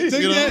appreciate it.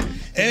 Took that,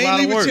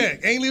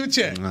 and ain't leave a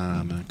check.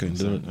 Nah, man, couldn't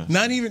do it.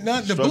 Not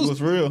the struggle boost.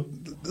 was real.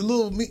 The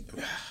little me.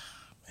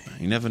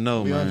 You never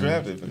know, We man.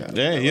 undrafted.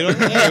 Yeah, we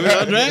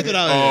undrafted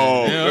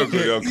out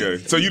here. Okay.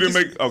 So you didn't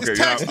make. Okay, it's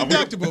tax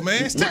deductible,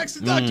 man. It's tax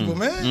deductible,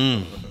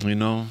 man.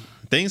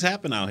 Things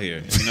happen out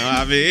here. You know what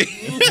I mean?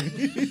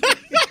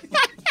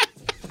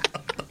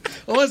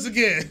 Once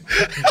again,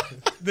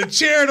 the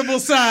charitable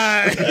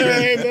side.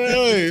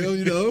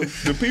 The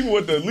people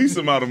with the least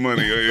amount of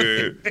money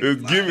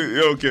is giving.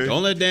 Okay.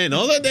 Don't let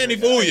Danny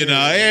fool you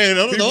now. Hey,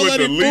 don't let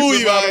him fool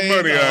you. Amount of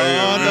money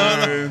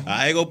out here. No.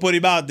 I ain't gonna put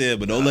him out there,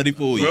 but don't let him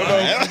fool you.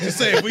 I'm just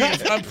saying.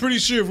 I'm pretty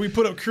sure if we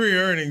put up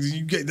career earnings,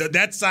 you get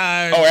that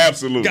side. Oh,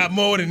 absolutely. Got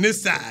more than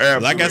this side.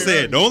 Absolutely. Like I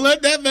said, don't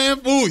let that man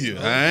fool you.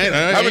 All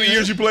right. How many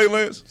years you played,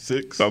 Lance?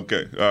 6.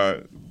 Okay. All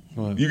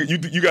right.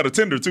 You got a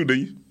tender too, do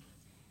you?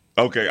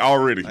 Okay,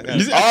 already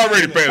passed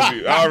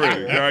you.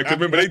 Already. All right, 'cause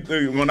remember,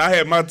 when I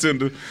had my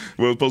tender, it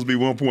was supposed to be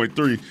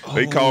 1.3.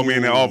 They called me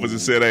in the office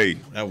and said, "Hey,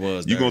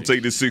 you gonna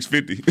take this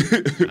 650,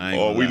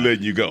 or we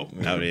letting you go?"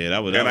 Oh yeah,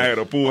 that was. And I had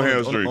a full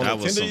hamstring. On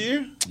the tender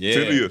year? Yeah.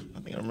 Tender year. I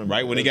think I remember.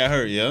 Right when he got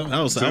hurt, yeah.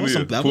 That was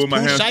pulled my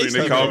hamstring.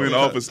 They called me in the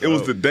office. It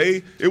was the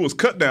day. It was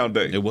cut down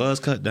day. It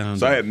was cut down.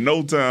 So I had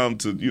no time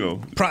to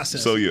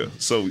process. So y'all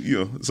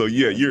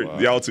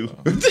two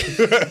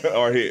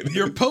are ahead.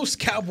 Your post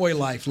Cowboy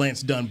life,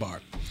 Lance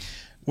Dunbar.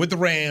 With the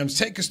Rams,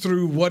 take us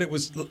through what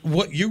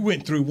you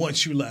went through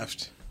once you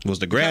left. Was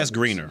the grass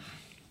greener?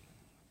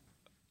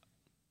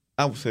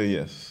 I would say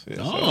yes.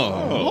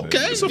 Oh,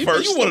 okay. It's a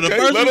first. You one of the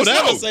first people to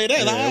ever say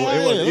that.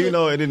 Yeah, even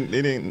though it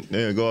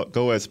didn't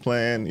go as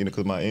planned, because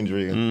of my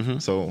injury.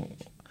 So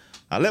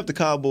I left the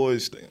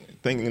Cowboys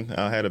thinking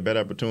I had a better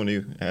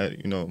opportunity,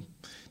 to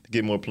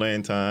get more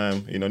playing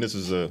time. This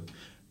was a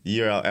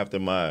year out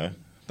after I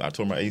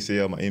tore my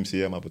ACL, my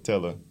MCL, my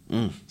patella.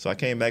 So I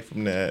came back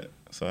from that.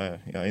 So I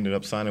ended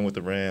up signing with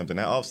the Rams. And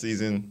that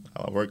offseason,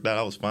 I worked out.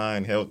 I was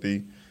fine,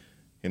 healthy.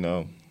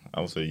 I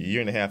was a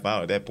year and a half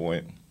out at that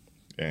point.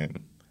 And,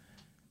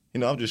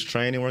 I was just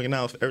training, working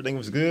out. Everything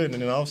was good. And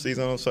then offseason,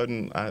 all of a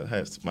sudden,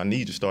 my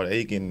knee just started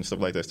aching and stuff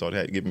like that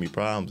started giving me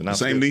problems. And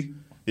Same knee?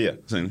 Yeah.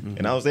 Same.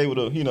 And I was able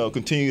to,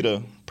 continue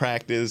to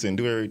practice and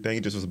do everything.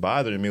 It just was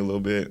bothering me a little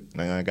bit.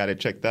 And I got it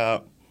checked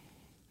out.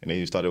 And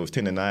they just thought it was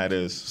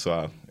tendonitis.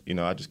 So,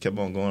 I just kept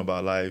on going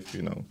about life,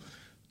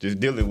 just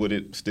dealing with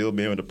it, still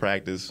being able to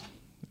practice.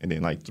 And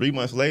then 3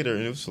 months later,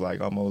 it was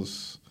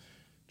almost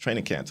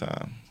training camp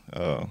time.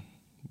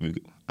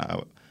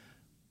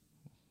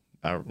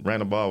 I ran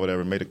the ball,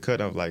 whatever, made a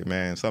cut. I was like,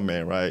 man, something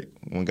ain't right.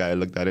 One guy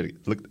looked at it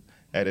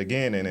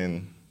again, and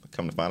then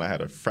come to find out I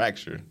had a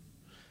fracture.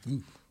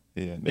 Oof.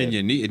 Yeah. In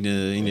your knee, in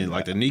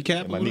your the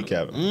kneecap? My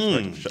kneecap.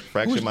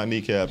 Fractured my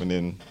kneecap,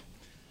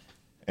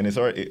 and it's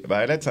already,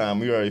 by that time,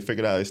 we already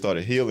figured out it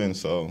started healing.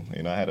 So,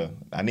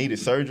 I needed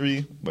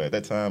surgery, but at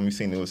that time, we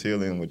seen it was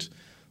healing, which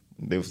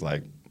they was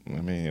like,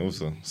 it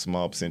was a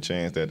small %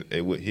 chance that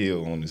it would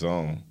heal on its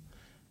own.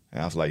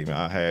 And I was like,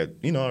 I had,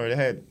 already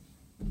had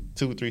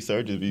 2 or 3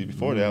 surgeries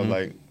before that. I was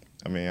like,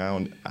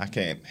 I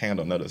can't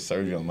handle another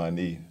surgery on my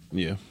knee.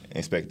 Yeah.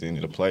 Expecting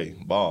to play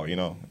ball,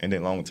 And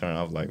then long term,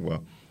 I was like,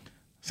 well,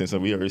 since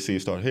we already see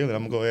it start healing,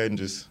 I'm gonna go ahead and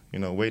just,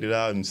 wait it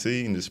out and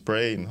see and just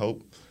pray and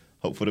hope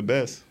for the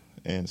best.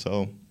 And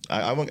so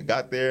I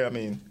got there.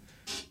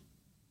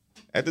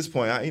 at this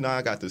point,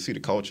 I got to see the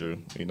culture.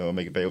 It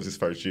was his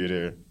first year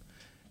there,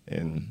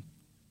 and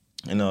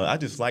I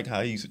just like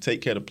how he used to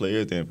take care of the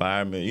players, the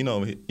environment.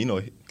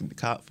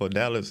 For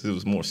Dallas, it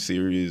was more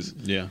serious.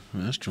 Yeah,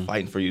 that's true.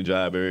 Fighting for your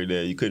job every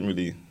day. You couldn't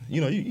really,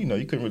 you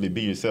couldn't really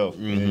be yourself.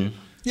 Mm-hmm.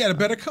 You had a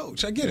better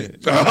coach. I get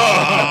it. Man.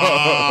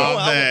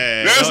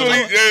 That's what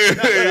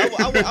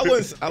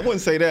I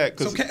wouldn't say that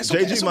because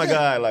JG's my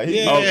guy. Like,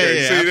 See,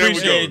 I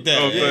appreciate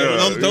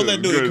that. Don't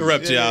let dude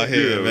corrupt you out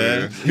here,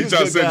 man. He's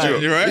trying to set you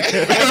up. You're right.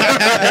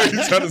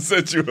 He's trying to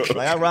set you up.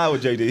 Like, I ride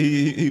with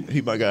JD.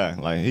 He my guy.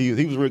 Like, he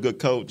was a real good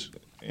coach.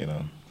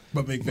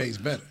 But McVay's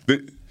better.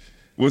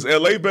 Was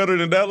LA better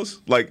than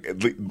Dallas? Like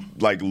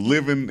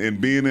living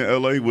and being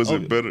in LA, was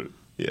it better?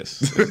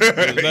 Yes. It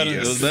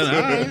was better.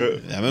 All right.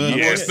 I mean,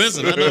 more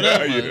expensive. I know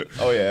that, man.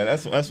 Oh yeah,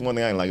 that's one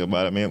thing I didn't like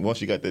about it, man.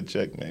 Once you got that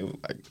check, man, it was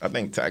I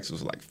think tax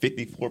was like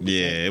 54%.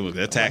 Yeah, it was.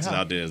 That taxes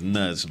out there is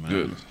nuts, man.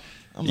 Good.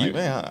 I'm like,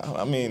 man,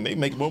 I mean, they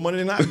make more money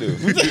than I do.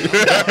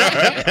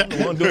 I'm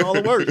the one doing all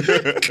the work.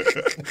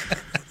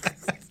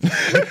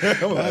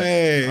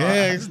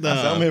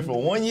 I'm here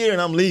for 1 year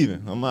and I'm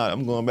leaving. I'm out.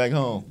 I'm going back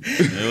home.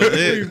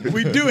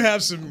 we do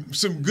have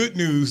some good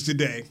news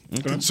today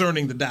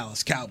concerning the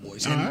Dallas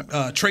Cowboys.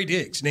 And Trey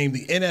Diggs named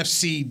the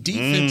NFC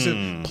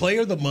Defensive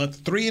Player of the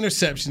Month, 3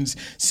 interceptions,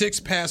 6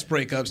 pass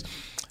breakups.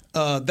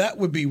 That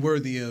would be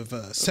worthy of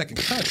a second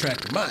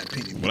contract, in my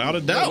opinion. Without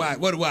a doubt.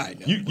 What do I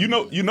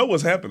know? You know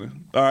what's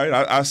happening. All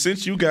right, I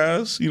sent you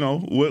guys,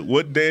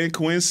 what Dan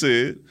Quinn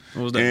said,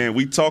 what was that? And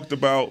we talked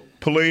about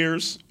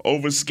players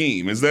over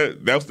scheme.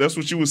 That's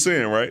what you were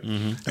saying, right?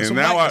 Mm-hmm. And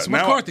that's what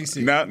McCarthy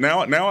said.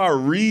 Now I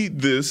read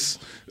this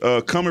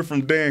coming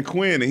from Dan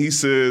Quinn, and he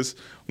says,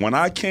 when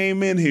I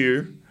came in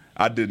here,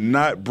 I did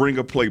not bring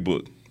a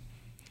playbook.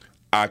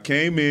 I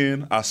came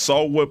in, I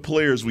saw what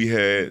players we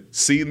had,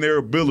 seen their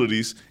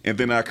abilities, and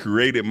then I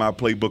created my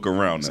playbook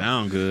around them.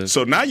 Sound good.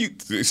 So now you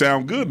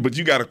sound good, but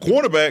you got a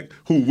quarterback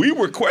who we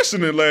were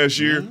questioning last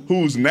year,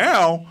 who's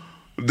now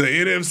the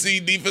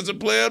NFC Defensive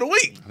Player of the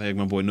Week. I think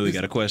my boy knew he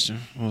got a question.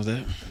 What was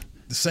that?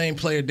 The same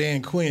player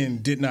Dan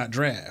Quinn did not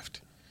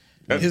draft.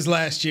 His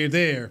last year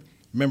there,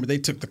 remember they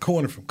took the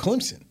corner from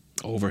Clemson.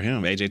 Over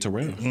him, A.J.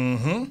 Terrell.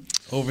 Mm-hmm.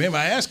 Over him.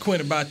 I asked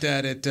Quinn about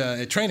that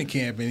at training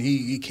camp, and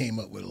he came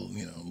up with a little.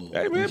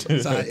 Hey, man.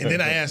 And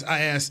then I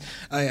asked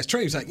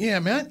Trey. He was like, "Yeah,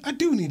 man, I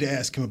do need to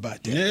ask him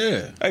about that."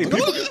 Yeah. Hey, look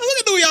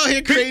at Nui out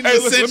here creating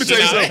listen, let me tell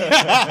you something.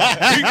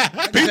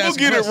 People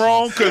get it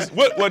wrong because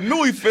what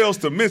Nui fails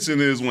to mention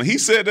is when he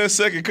said that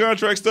second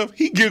contract stuff,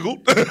 he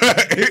giggled.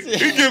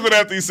 he giggled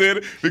after he said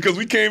it because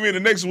we came in the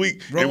next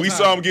week and we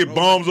saw him get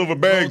bombs over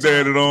bags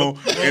added on,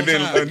 and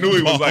then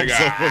Nui was like,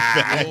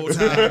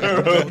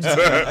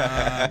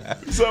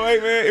 So, hey,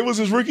 man, it was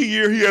his rookie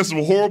year. He had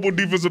some horrible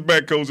defensive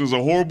back coaches,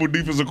 a horrible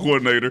defensive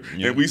coordinator,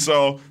 and we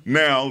saw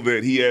now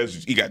that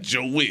he got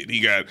Joe Witt, he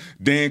got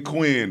Dan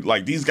Quinn.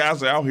 Like, these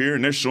guys are out here,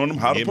 and they're showing them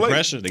how to play.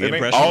 Pressure. They get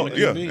pressure all, on the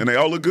QB. and they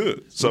all look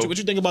good. So, what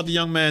you think about the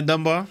young man,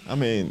 Dunbar? I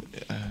mean,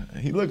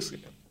 he looks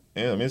 –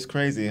 it's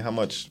crazy how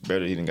much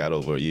better he done got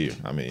over a year.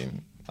 I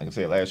mean, like I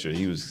said, last year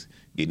he was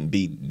getting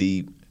beat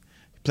deep.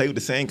 He played with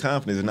the same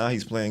confidence, and now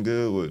he's playing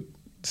good with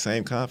the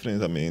same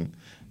confidence. I mean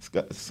 –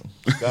 sky's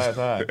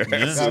high.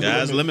 Sky's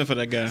the limit for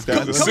that guy.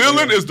 The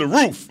ceiling is the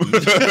roof.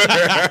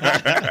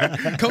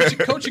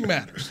 Coaching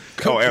matters.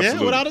 Absolutely. Yeah,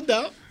 without a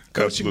doubt.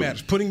 Coaching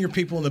matters. Putting your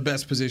people in the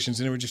best positions.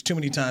 And there were just too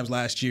many times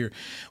last year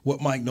what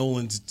Mike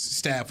Nolan's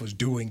staff was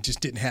doing just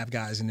didn't have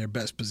guys in their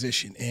best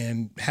position.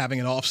 And having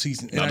an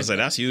offseason. I would say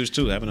that's huge,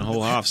 too, having a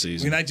whole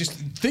offseason. I mean, I just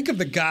think of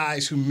the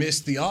guys who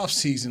missed the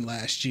offseason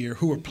last year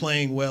who are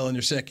playing well in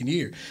their second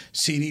year.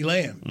 CeeDee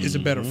Lamb is a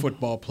better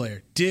football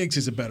player. Diggs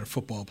is a better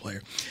football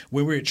player.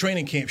 When we were at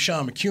training camp,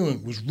 Sean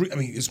McEwen was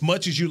as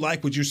much as you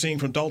like what you're seeing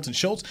from Dalton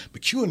Schultz,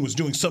 McEwen was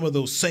doing some of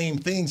those same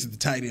things at the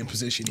tight end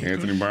position here.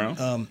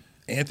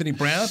 Anthony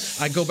Brown,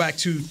 I go back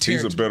to Terrence.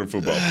 He's a better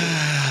football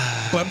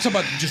player. But I'm talking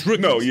about just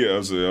rookies. No, yeah.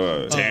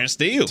 Terrence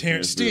Steele.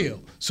 Terrence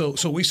Steele. So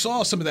we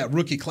saw some of that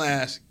rookie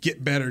class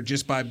get better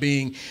just by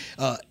being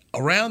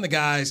around the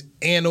guys.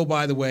 And, oh,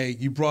 by the way,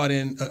 you brought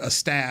in a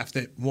staff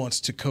that wants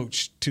to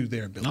coach to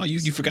their ability. No,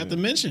 you forgot to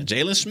mention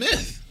Jalen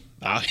Smith.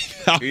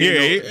 He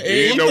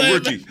ain't no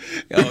rookie.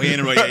 He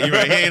ain't a rookie. You're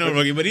right. He ain't no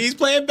rookie, but he's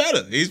playing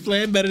better. He's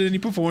playing better than he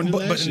performed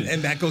last year.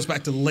 And that goes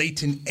back to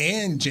Leighton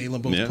and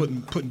Jalen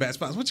both putting bad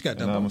spots. What you got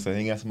done? I'm gonna say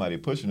he got somebody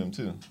pushing him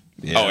too.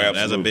 Yeah,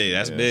 absolutely.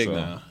 That's big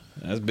now.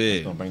 That's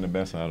big. Don't bring the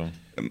best out of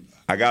him.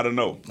 I gotta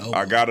know.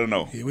 I gotta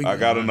know.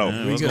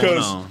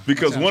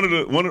 Because one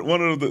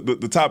of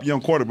the top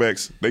young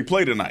quarterbacks, they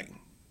play tonight.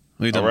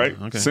 All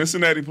right, okay.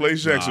 Cincinnati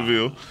plays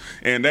Jacksonville,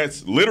 and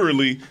that's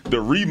literally the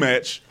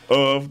rematch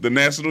of the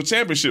national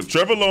championship.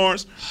 Trevor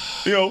Lawrence,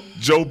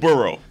 Joe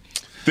Burrow.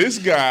 This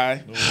guy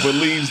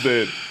believes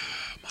that.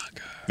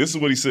 This is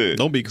what he said.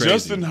 Don't be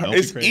crazy.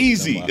 It's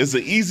easy. It's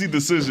an easy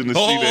decision to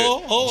see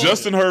that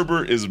Justin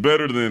Herbert is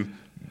better than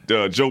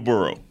Joe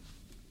Burrow.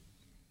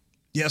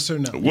 Yes or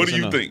no? What do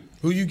you think?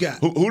 Who you got?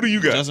 Who do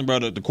you got? Justin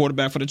Burrow, the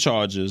quarterback for the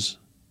Chargers.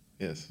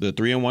 Yes. The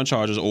 3-1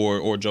 Chargers,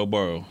 or Joe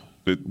Burrow.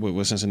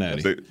 With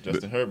Cincinnati.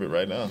 Justin Herbert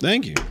right now.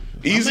 Thank you.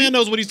 Easy. My man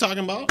knows what he's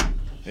talking about.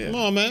 Yeah. Come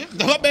on, man.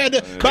 My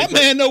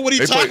man know what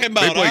he's talking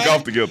about. They play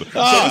golf together.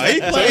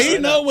 He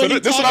know what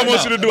he's talking about. This is what I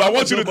want you to do. I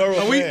want you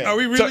to. Are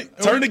we really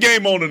turn the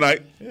game on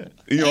tonight?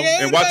 You know,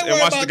 and watch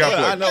the guy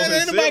play. I know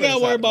ain't nobody got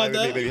to worry about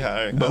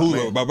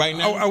that. But right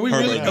now, are we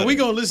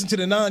going to listen to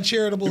the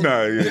non-charitable?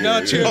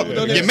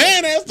 Non-charitable. Your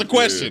man asked the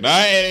question. All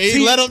right,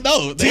 he let him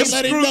know.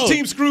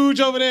 Team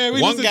Scrooge over there.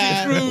 One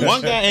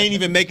guy ain't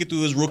even make it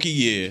through his rookie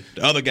year.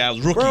 The other guy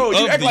was rookie of the year. Bro,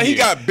 you act like he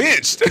got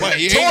benched. Tore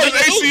his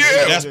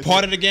ACL. That's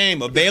part of the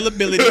game.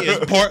 Availability is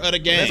part of the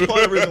game. That's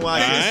part of the reason why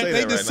I can't say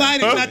they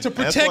decided not to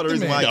protect him. That's part of the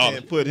reason why I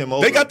can't put him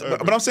over.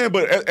 But I'm saying,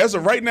 as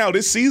of right now,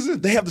 this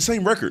season, they have the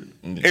same record.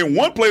 And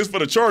one plays for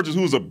the Chargers,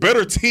 who's a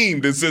better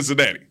team than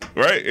Cincinnati,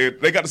 right? And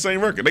they got the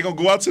same record. They're gonna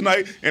go out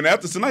tonight, and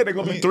after tonight, they're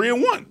gonna be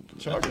 3-1.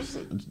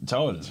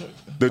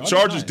 The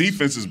Chargers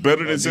defense is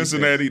better than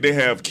Cincinnati. They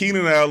have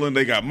Keenan Allen,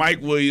 they got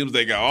Mike Williams,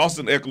 they got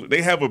Austin Eckler.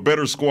 They have a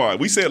better squad.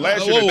 We said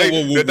last year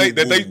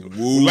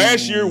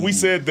last year we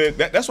said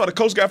that's why the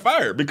coach got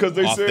fired, because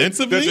they said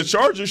that the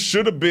Chargers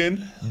should have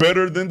been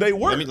better than they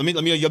were. Let me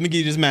give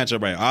you this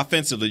matchup right.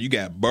 Offensively, you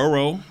got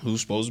Burrow,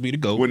 who's supposed to be the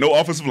GOAT. With no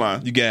offensive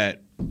line. You got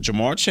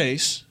Jamar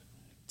Chase,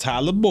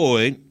 Tyler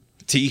Boyd,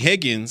 T.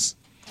 Higgins,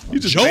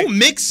 Joe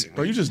Mixon.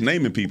 Bro, you just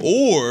naming people.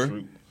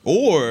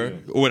 Or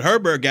what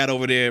Herbert got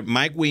over there,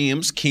 Mike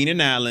Williams,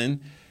 Keenan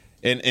Allen,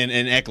 and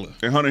Eckler.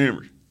 And Hunter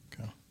Henry.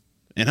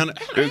 And Hunter.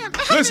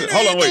 Listen,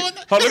 hold on, wait.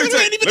 Let me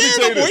tell you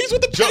this. He's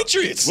with the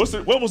Patriots.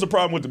 What was the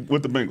problem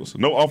with the Bengals?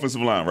 No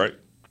offensive line, right?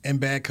 And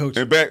bad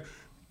coaching.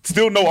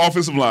 Still no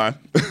offensive line,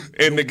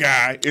 and the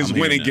guy is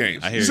winning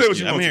games. I'm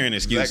hearing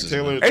excuses.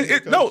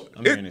 No,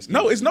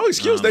 it's no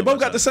excuse. They both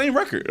got the same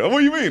record. What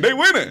do you mean? They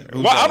winning.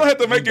 I don't have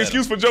to make an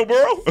excuse for Joe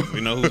Burrow.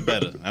 We know who's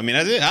better. I mean,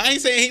 that's it. I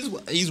ain't saying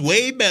he's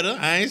way better.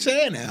 I ain't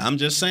saying that. I'm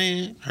just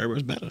saying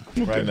Herbert's better.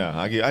 Right now,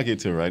 I get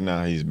to it right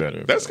now. He's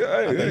better. That's good.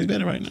 I think he's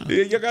better right now.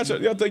 Yeah,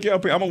 y'all take your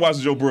opinion. I'm gonna watch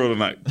Joe Burrow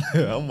tonight. He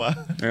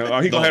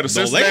gonna have the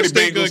Cincinnati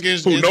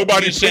Bengals, who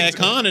nobody picked.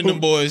 Khan and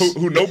them boys.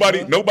 Who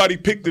nobody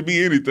picked to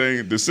be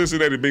anything. The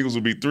Cincinnati Bengals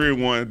will be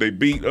 3-1. They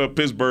beat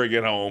Pittsburgh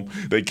at home.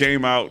 They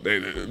came out.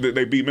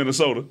 They beat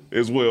Minnesota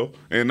as well.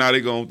 And now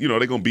they're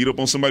gonna beat up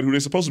on somebody who they're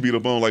supposed to beat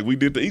up on, like we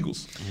did the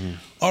Eagles. Mm-hmm.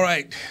 All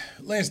right,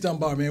 Lance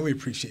Dunbar, man, we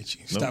appreciate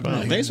you. Stopping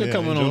by. Thanks for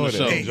coming on the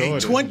show. Hey,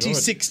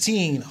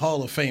 2016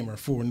 Hall of Famer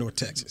for North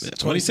Texas.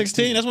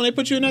 2016. That's when they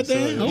put you in that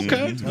thing.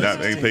 Okay.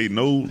 They ain't paid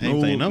no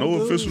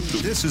official.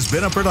 This has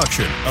been a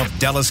production of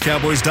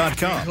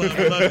DallasCowboys.com.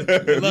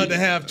 We'd love to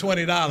have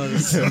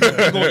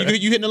 $20.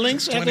 You hitting the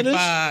links after this?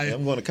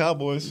 I'm going to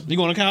Cowboys. You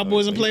going to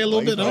Cowboys and play a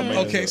little bit?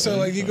 Okay,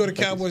 so you go to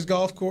Cowboys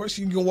golf course.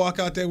 You can go walk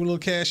out there with a little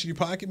cash in your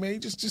pocket, man.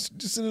 Just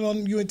send it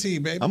on UNT,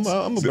 baby. I'm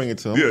gonna bring it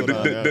to him.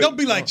 Don't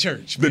be like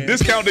church. The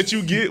discount that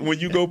you get when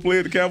you go play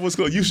at the Cowboys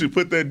Club, you should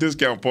put that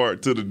discount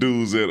part to the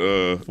dudes at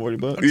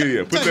 $40.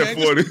 Yeah, put that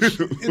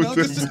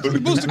 40.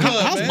 Boost the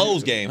club. How's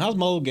Mo's game? How's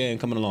Mo's game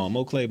coming along?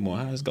 Mo Claiborne.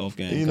 How's his golf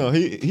game? He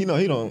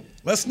don't.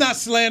 Let's not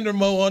slander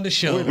Mo on the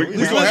show. We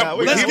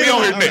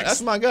on here next.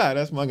 That's my guy.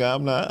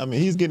 I'm not. I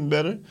mean, he's getting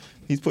better.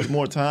 He's putting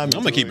more time.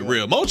 I'm gonna keep it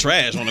real. Mo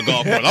trash on the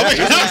golf course. I ain't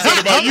saying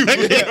about you.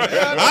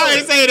 I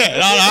ain't saying that.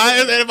 I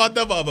ain't saying about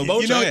them, but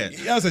Mo trash.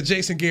 That was a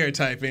Jason Garrett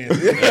type in.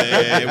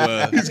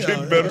 Yeah, he's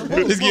getting better.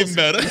 He's getting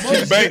better.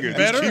 He's banging.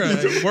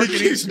 Working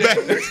each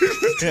day.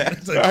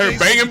 I heard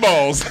banging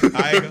balls.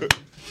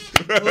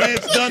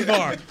 Lance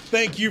Dunbar,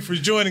 thank you for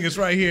joining us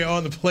right here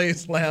on the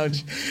Players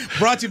Lounge.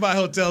 Brought to you by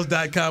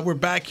Hotels.com. We're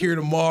back here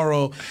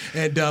tomorrow,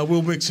 and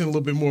we'll mix in a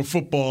little bit more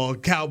football.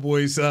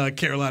 Cowboys,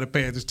 Carolina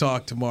Panthers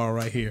talk tomorrow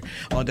right here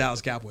on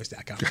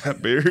DallasCowboys.com.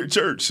 Barry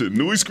Church and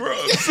Newey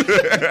Scruggs.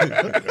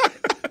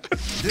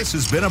 This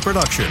has been a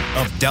production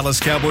of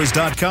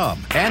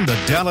DallasCowboys.com and the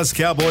Dallas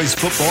Cowboys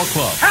Football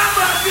Club. How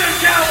about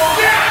this,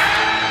 Cowboys? Yeah!